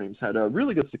Smith. Notre Dame's had a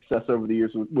really good success over the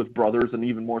years with brothers and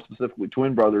even more specifically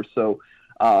twin brothers. So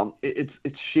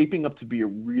it's shaping up to be a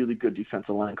really good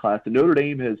defensive line class. And Notre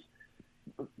Dame has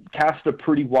cast a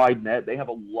pretty wide net. They have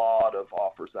a lot of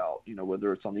offers out,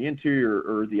 whether it's on the interior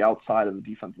or the outside of the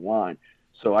defensive line.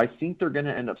 So I think they're going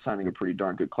to end up signing a pretty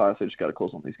darn good class. They just got to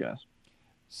close on these guys.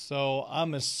 So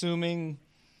I'm assuming,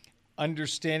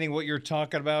 understanding what you're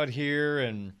talking about here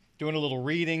and doing a little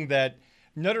reading, that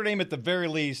Notre Dame, at the very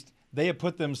least, they have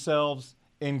put themselves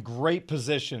in great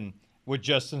position with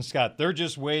Justin Scott. They're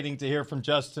just waiting to hear from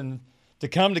Justin to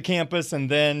come to campus and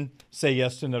then say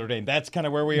yes to Notre Dame. That's kind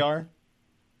of where we are?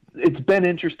 It's been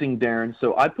interesting, Darren.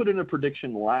 So I put in a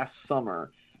prediction last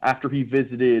summer after he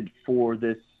visited for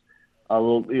this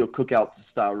little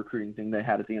cookout-style recruiting thing they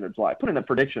had at the end of July. I put in a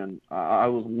prediction. I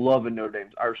was loving Notre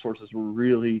Dame's. Irish sources were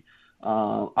really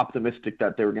optimistic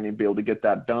that they were going to be able to get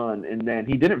that done. And then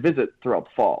he didn't visit throughout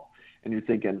the fall. And you're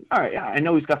thinking, all right, yeah, I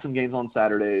know he's got some games on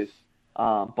Saturdays,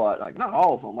 but like not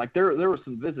all of them. Like there were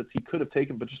some visits he could have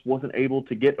taken, but just wasn't able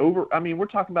to get over. I mean, we're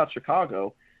talking about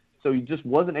Chicago. So he just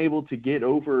wasn't able to get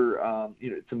over,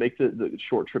 to make the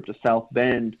short trip to South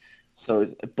Bend.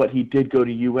 But he did go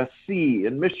to USC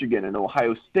and Michigan and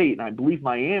Ohio State, and I believe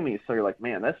Miami. So you're like,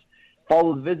 man, that's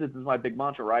follow the visits is my big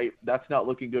mantra, right? That's not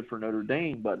looking good for Notre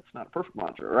Dame, but it's not a perfect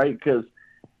mantra, right? Because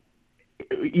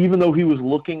even though he was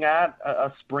looking at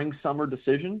a spring-summer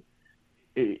decision,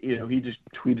 he just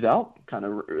tweeted out kind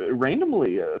of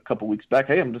randomly a couple weeks back,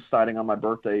 hey, I'm deciding on my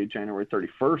birthday, January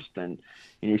 31st, and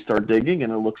you start digging,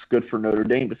 and it looks good for Notre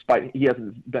Dame, despite he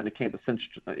hasn't been to campus since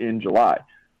in July.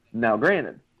 Now,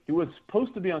 granted, he was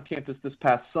supposed to be on campus this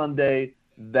past Sunday.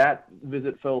 That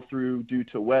visit fell through due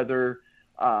to weather.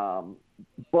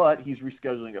 But he's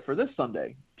rescheduling it for this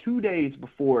Sunday, 2 days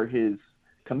before his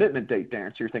commitment date,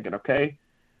 Darren. So you're thinking, okay,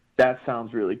 that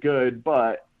sounds really good,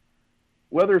 but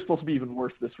weather is supposed to be even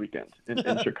worse this weekend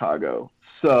in Chicago.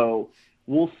 So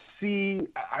we'll see.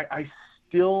 I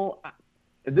still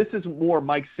 – this is more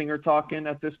Mike Singer talking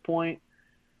at this point.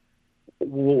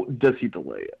 Well, does he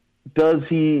delay it? Does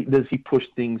he push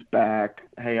things back?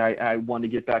 Hey, I want to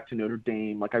get back to Notre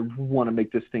Dame. Like, I want to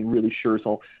make this thing really sure,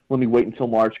 so let me wait until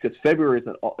March, because February is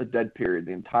a dead period,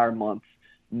 the entire month,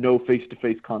 no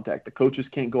face-to-face contact. The coaches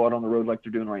can't go out on the road like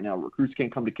they're doing right now. Recruits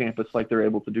can't come to campus like they're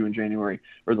able to do in January,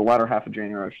 or the latter half of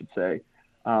January, I should say.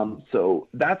 So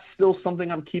that's still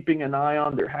something I'm keeping an eye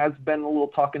on. There has been a little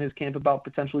talk in his camp about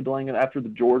potentially delaying it after the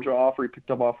Georgia offer. He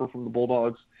picked up offer from the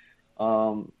Bulldogs.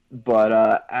 But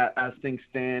as things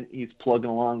stand, he's plugging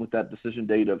along with that decision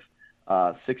date of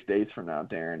 6 days from now,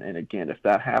 Darren. And again, if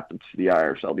that happens to the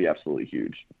Irish, that'll be absolutely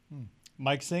huge.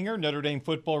 Mike Singer, Notre Dame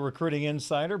football recruiting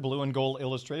insider, Blue and Gold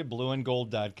Illustrated,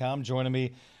 blueandgold.com, joining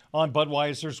me on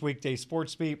Budweiser's Weekday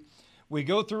Sportsbeat. We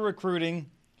go through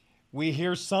recruiting. We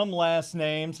hear some last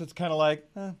names. It's kind of like,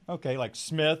 okay, like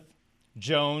Smith,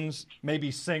 Jones,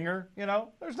 maybe Singer. You know,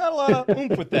 there's not a lot of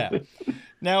oomph with that.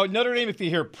 Now, at Notre Dame, if you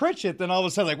hear Pritchett, then all of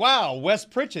a sudden, like, wow, Wes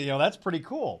Pritchett, that's pretty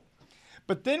cool.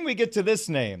 But then we get to this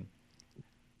name.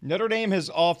 Notre Dame has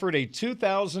offered a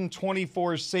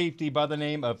 2024 safety by the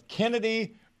name of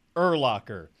Kennedy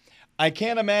Urlacher. I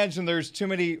can't imagine there's too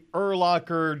many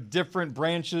Urlacher different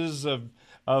branches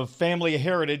of family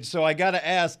heritage, so I got to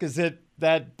ask, is it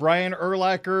that Brian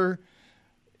Urlacher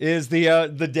is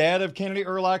the dad of Kennedy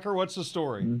Urlacher? What's the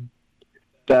story?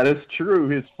 That is true.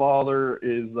 His father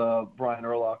is Brian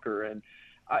Urlacher, and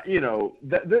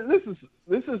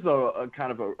this is a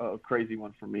kind of a crazy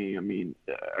one for me. I mean,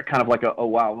 kind of like a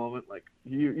wow moment. Like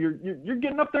you're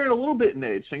getting up there a little bit in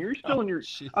age. So you're still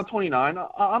I'm 29.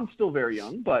 I'm still very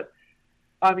young, but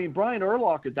I mean, Brian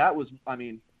Urlacher. That was,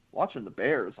 watching the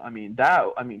Bears. Him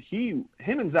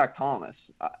and Zach Thomas,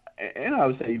 and I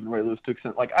would say even Ray Lewis to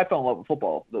extent. Like, I fell in love with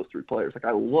football. Those three players. Like,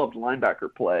 I loved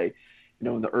linebacker play.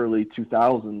 In the early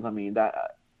 2000s.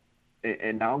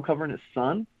 And now I'm covering his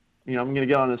son. I'm going to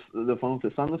get on the phone with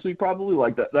his son this week probably.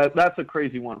 Like that's a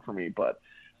crazy one for me. But,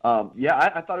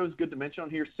 I thought it was good to mention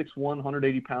on here, 6'1",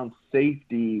 180-pound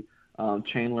safety,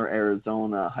 Chandler,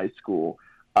 Arizona high school.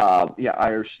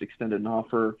 Irish extended an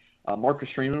offer. Marcus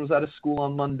Freeman was at his school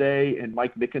on Monday, and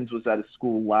Mike Mickens was at his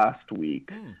school last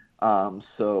week.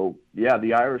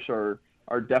 The Irish are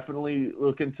definitely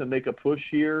looking to make a push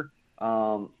here.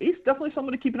 He's definitely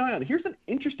someone to keep an eye on. Here's an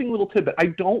interesting little tidbit. I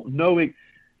don't know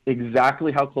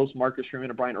exactly how close Marcus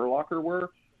Freeman and Brian Urlacher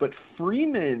were, but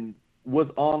Freeman was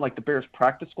on the Bears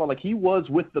practice squad. Like, he was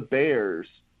with the Bears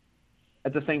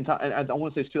at the same time, and I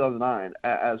want to say it's 2009,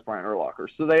 as Brian Urlacher.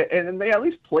 So they at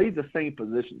least played the same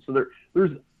position. So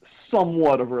there's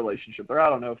somewhat of a relationship there. I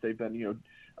don't know if they've been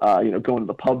going to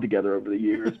the pub together over the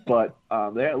years, but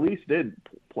they at least did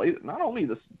play, not only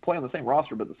play on the same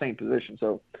roster, but the same position.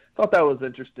 So I thought that was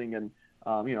interesting. And,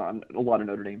 a lot of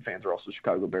Notre Dame fans are also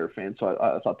Chicago Bear fans, so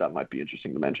I thought that might be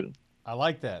interesting to mention. I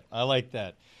like that.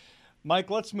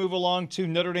 Mike, let's move along to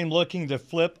Notre Dame looking to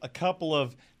flip a couple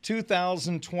of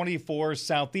 2024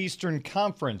 Southeastern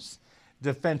Conference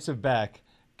defensive back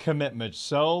commitments.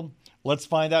 So let's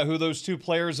find out who those two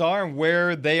players are and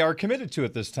where they are committed to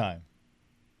at this time.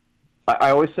 I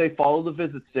always say follow the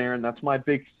visits, Darren. That's my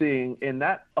big thing, and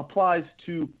that applies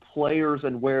to players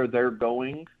and where they're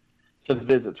going to the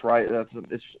visits, right?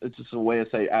 It's just a way to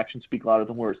say actions speak louder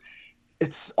than words.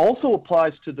 It also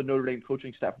applies to the Notre Dame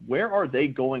coaching staff. Where are they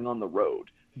going on the road?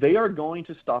 They are going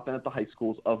to stop in at the high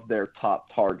schools of their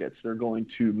top targets. They're going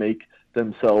to make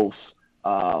themselves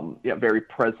very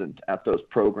present at those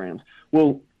programs.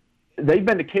 Well, they've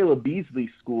been to Caleb Beasley's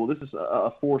school. This is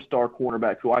a four-star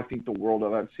cornerback who I think the world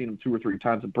of. I've seen him 2 or 3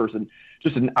 times in person.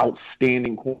 Just an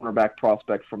outstanding cornerback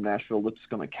prospect from Nashville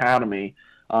Lipscomb Academy.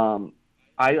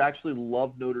 I actually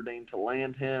loved Notre Dame to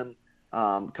land him.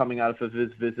 Coming out of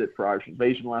his visit for Irish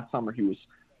Invasion last summer, he was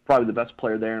probably the best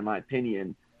player there in my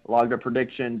opinion. Logged a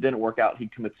prediction, didn't work out. He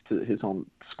commits to his home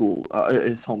school,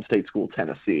 his home state school,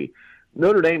 Tennessee.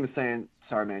 Notre Dame is saying,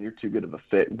 sorry, man, you're too good of a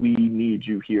fit. We need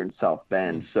you here in South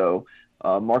Bend. So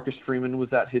Marcus Freeman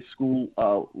was at his school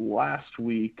last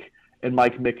week, and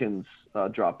Mike Mickens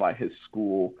dropped by his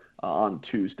school on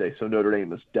Tuesday. So Notre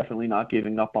Dame is definitely not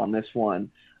giving up on this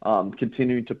one,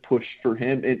 continuing to push for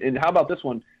him. And how about this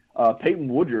one? Peyton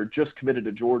Woodyard just committed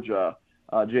to Georgia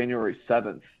January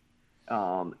 7th.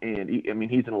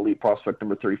 He's an elite prospect,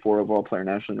 number 34 overall player,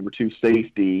 nationally, number 2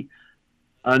 safety.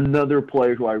 Another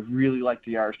player who I really like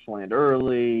the Irish to land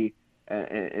early.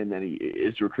 and then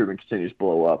his recruitment continues to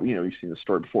blow up. You know, you've seen the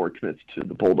story before he commits to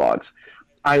the Bulldogs.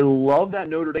 I love that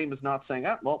Notre Dame is not saying,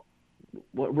 well,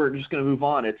 we're just going to move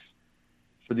on. It's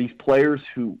for these players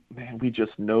who, man, we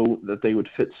just know that they would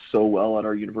fit so well at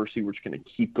our university. We're just going to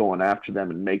keep going after them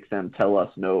and make them tell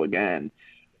us no again.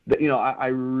 You know, I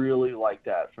really like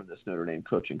that from this Notre Dame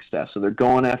coaching staff. So they're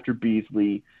going after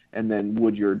Beasley, and then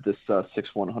Woodyard, this 6'1",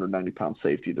 190-pound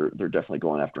safety, they're definitely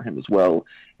going after him as well.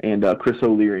 And Chris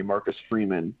O'Leary, Marcus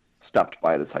Freeman stopped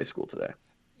by at his high school today.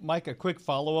 Mike, a quick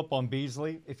follow-up on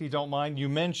Beasley, if you don't mind. You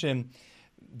mentioned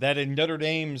that in Notre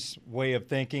Dame's way of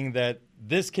thinking that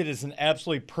this kid is an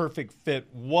absolutely perfect fit.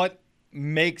 What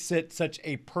makes it such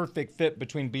a perfect fit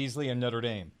between Beasley and Notre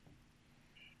Dame?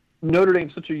 Notre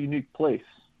Dame's such a unique place,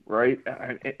 right?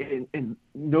 And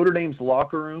Notre Dame's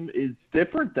locker room is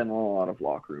different than a lot of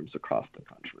locker rooms across the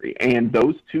country. And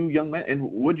those two young men,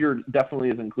 and Woodyard definitely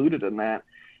is included in that,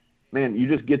 man,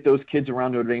 you just get those kids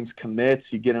around Notre Dame's commits,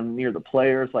 you get them near the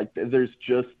players, like there's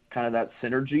just kind of that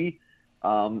synergy.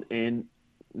 And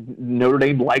Notre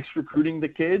Dame likes recruiting the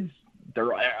kids.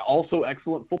 They're also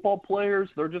excellent football players.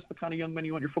 They're just the kind of young men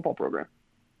you want in your football program.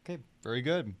 Okay, very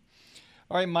good.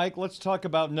 All right, Mike, let's talk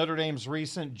about Notre Dame's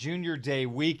recent Junior Day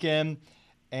weekend,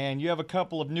 and you have a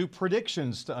couple of new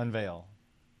predictions to unveil.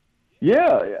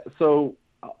 Yeah. So,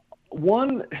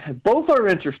 both are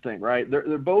interesting, right?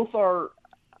 They're both are,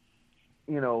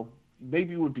 you know,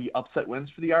 maybe would be upset wins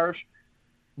for the Irish.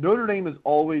 Notre Dame is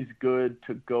always good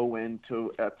to go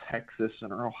into Texas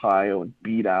and Ohio and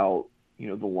beat out, you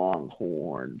know, the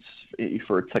Longhorns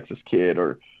for a Texas kid,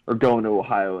 or going to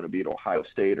Ohio and beat Ohio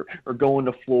State, or going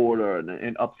to Florida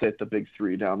and upset the big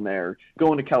three down there,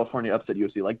 going to California, upset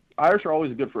USC. Like, Irish are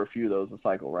always good for a few of those in the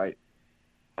cycle, right?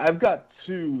 I've got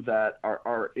two that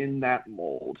are in that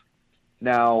mold.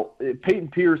 Now, Peyton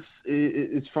Pierce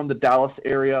is from the Dallas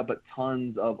area, but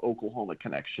tons of Oklahoma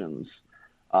connections.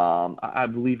 I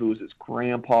believe it was his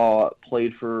grandpa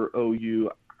played for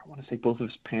OU. I want to say both of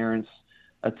his parents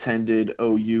attended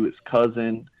OU. His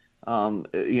cousin,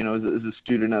 you know, is a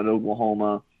student at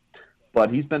Oklahoma.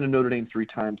 But he's been to Notre Dame 3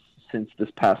 times since this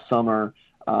past summer.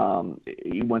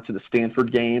 He went to the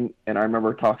Stanford game, and I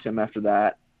remember talking to him after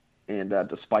that. And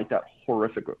despite that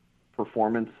horrific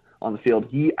performance on the field,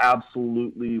 he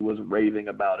absolutely was raving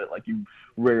about it. Like, you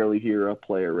rarely hear a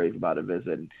player rave about a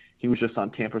visit. And he was just on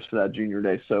campus for that Junior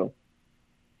Day. So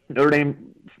Notre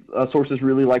Dame sources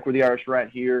really like where the Irish are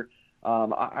at here.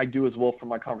 I do as well from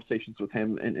my conversations with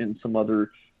him and some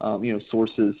other, you know,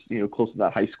 sources, you know, close to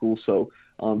that high school. So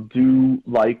do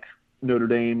like Notre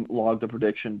Dame logged a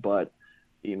prediction, but,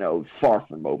 you know, far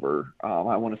from over.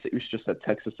 I want to say he was just at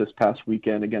Texas this past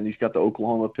weekend. Again, he's got the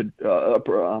Oklahoma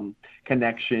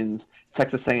connections.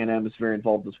 Texas A&M is very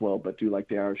involved as well, but do like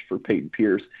the Irish for Peyton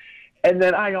Pierce. And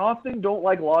then I often don't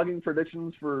like logging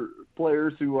predictions for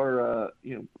players who are,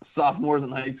 you know, sophomores in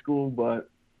high school, but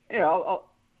yeah,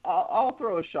 I'll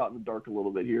throw a shot in the dark a little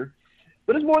bit here.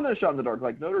 But it's more than a shot in the dark.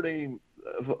 Like, Notre Dame,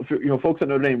 you know, folks at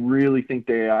Notre Dame really think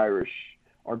the Irish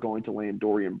are going to land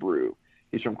Dorian Brew.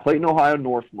 He's from Clayton, Ohio,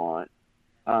 Northmont.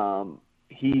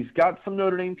 He's got some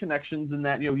Notre Dame connections in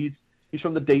that, you know, he's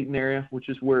from the Dayton area, which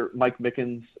is where Mike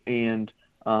Mickens and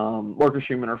Marcus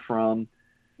Schumann are from.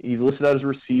 He's listed as a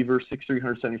receiver, 6'3",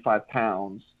 175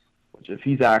 pounds, which if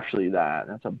he's actually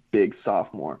that's a big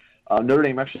sophomore. Notre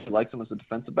Dame actually likes him as a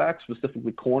defensive back,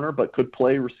 specifically corner, but could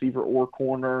play receiver or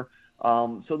corner.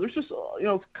 So there's just, you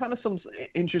know, kind of some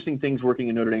interesting things working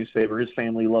in Notre Dame's favor. His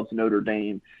family loves Notre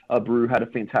Dame. Brew had a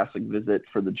fantastic visit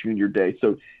for the Junior Day.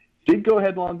 So did go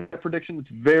ahead along that prediction. It's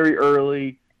very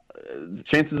early. The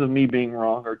chances of me being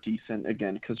wrong are decent,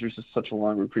 again, because there's just such a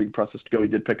long recruiting process to go. He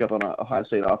did pick up on an Ohio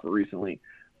State offer recently.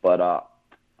 But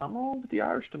I'm all with the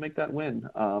Irish to make that win.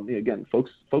 Again, folks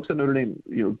at Notre Dame,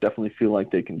 you know, definitely feel like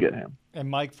they can get him. And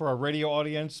Mike, for our radio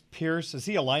audience, Pierce, is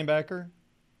he a linebacker?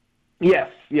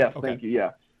 Yes, okay. Thank you. Yeah,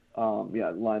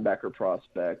 linebacker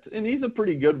prospect, and he's a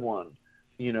pretty good one.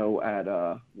 You know, at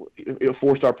a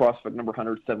 4-star prospect, number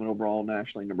 107 overall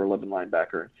nationally, number 11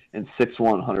 linebacker, and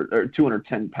 6'1",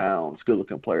 210 pounds,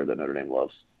 good-looking player that Notre Dame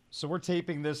loves. So we're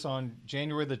taping this on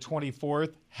January the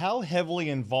 24th. How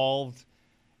heavily involved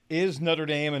is Notre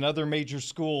Dame and other major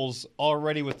schools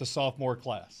already with the sophomore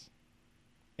class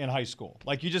in high school?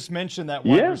 Like you just mentioned, that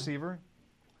wide receiver.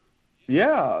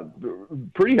 Yeah,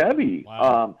 pretty heavy.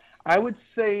 Wow. I would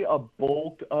say a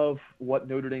bulk of what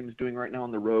Notre Dame is doing right now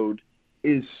on the road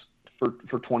is for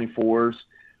 24s,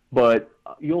 but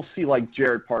you'll see like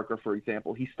Jared Parker, for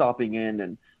example, he's stopping in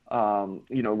and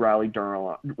you know, Raleigh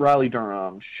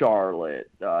Durham,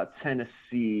 Charlotte, Tennessee,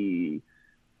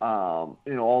 you know,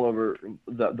 all over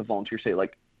the volunteer state.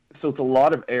 Like, So it's a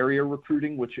lot of area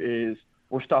recruiting, which is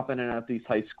we're stopping in at these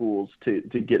high schools to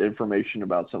get information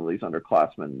about some of these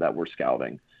underclassmen that we're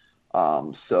scouting.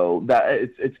 So that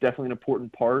it's definitely an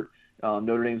important part.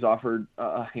 Notre Dame's offered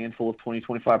a handful of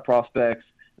 2025 prospects.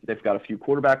 They've got a few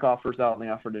quarterback offers out, and they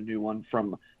offered a new one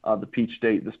from the Peach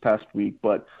State this past week.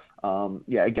 But,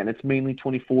 again, it's mainly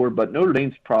 24, but Notre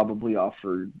Dame's probably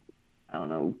offered,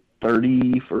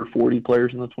 30 or 40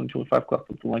 players in the 2025 class,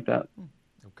 something like that.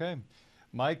 Okay.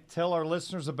 Mike, tell our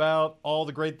listeners about all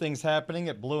the great things happening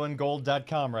at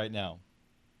blueandgold.com right now.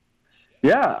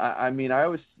 Yeah, I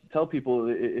always tell people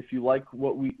if you like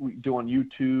what we do on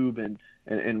YouTube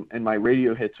and my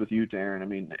radio hits with you,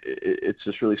 Darren, it's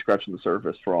just really scratching the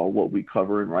surface for all what we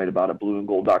cover and write about at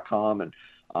blueandgold.com and,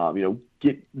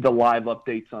 get the live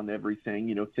updates on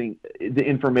everything, think the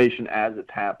information as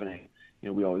it's happening.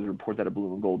 We always report that at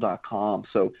blueandgold.com.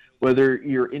 So whether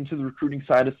you're into the recruiting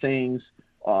side of things,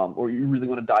 or you really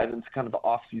want to dive into kind of the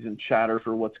off-season chatter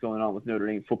for what's going on with Notre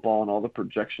Dame football and all the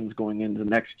projections going into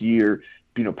next year,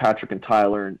 Patrick and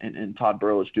Tyler and Todd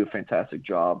Burlage do a fantastic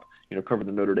job, covering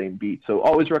the Notre Dame beat. So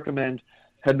always recommend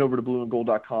heading over to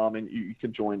blueandgold.com, and you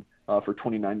can join for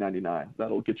 $29.99.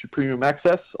 That'll get you premium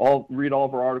access. Read all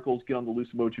of our articles, get on the Loose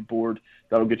Emoji board.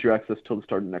 That'll get you access till the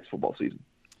start of the next football season.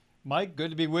 Mike, good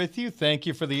to be with you. Thank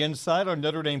you for the insight on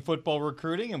Notre Dame football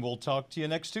recruiting, and we'll talk to you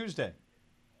next Tuesday.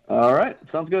 All right.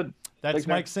 Sounds good. That's Thanks,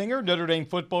 Mike Singer, Notre Dame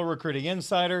football recruiting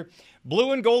insider.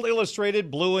 Blue and Gold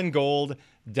Illustrated,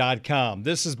 blueandgold.com.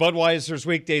 This is Budweiser's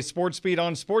Weekday Sports Beat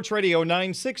on Sports Radio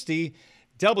 960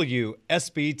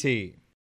 WSBT.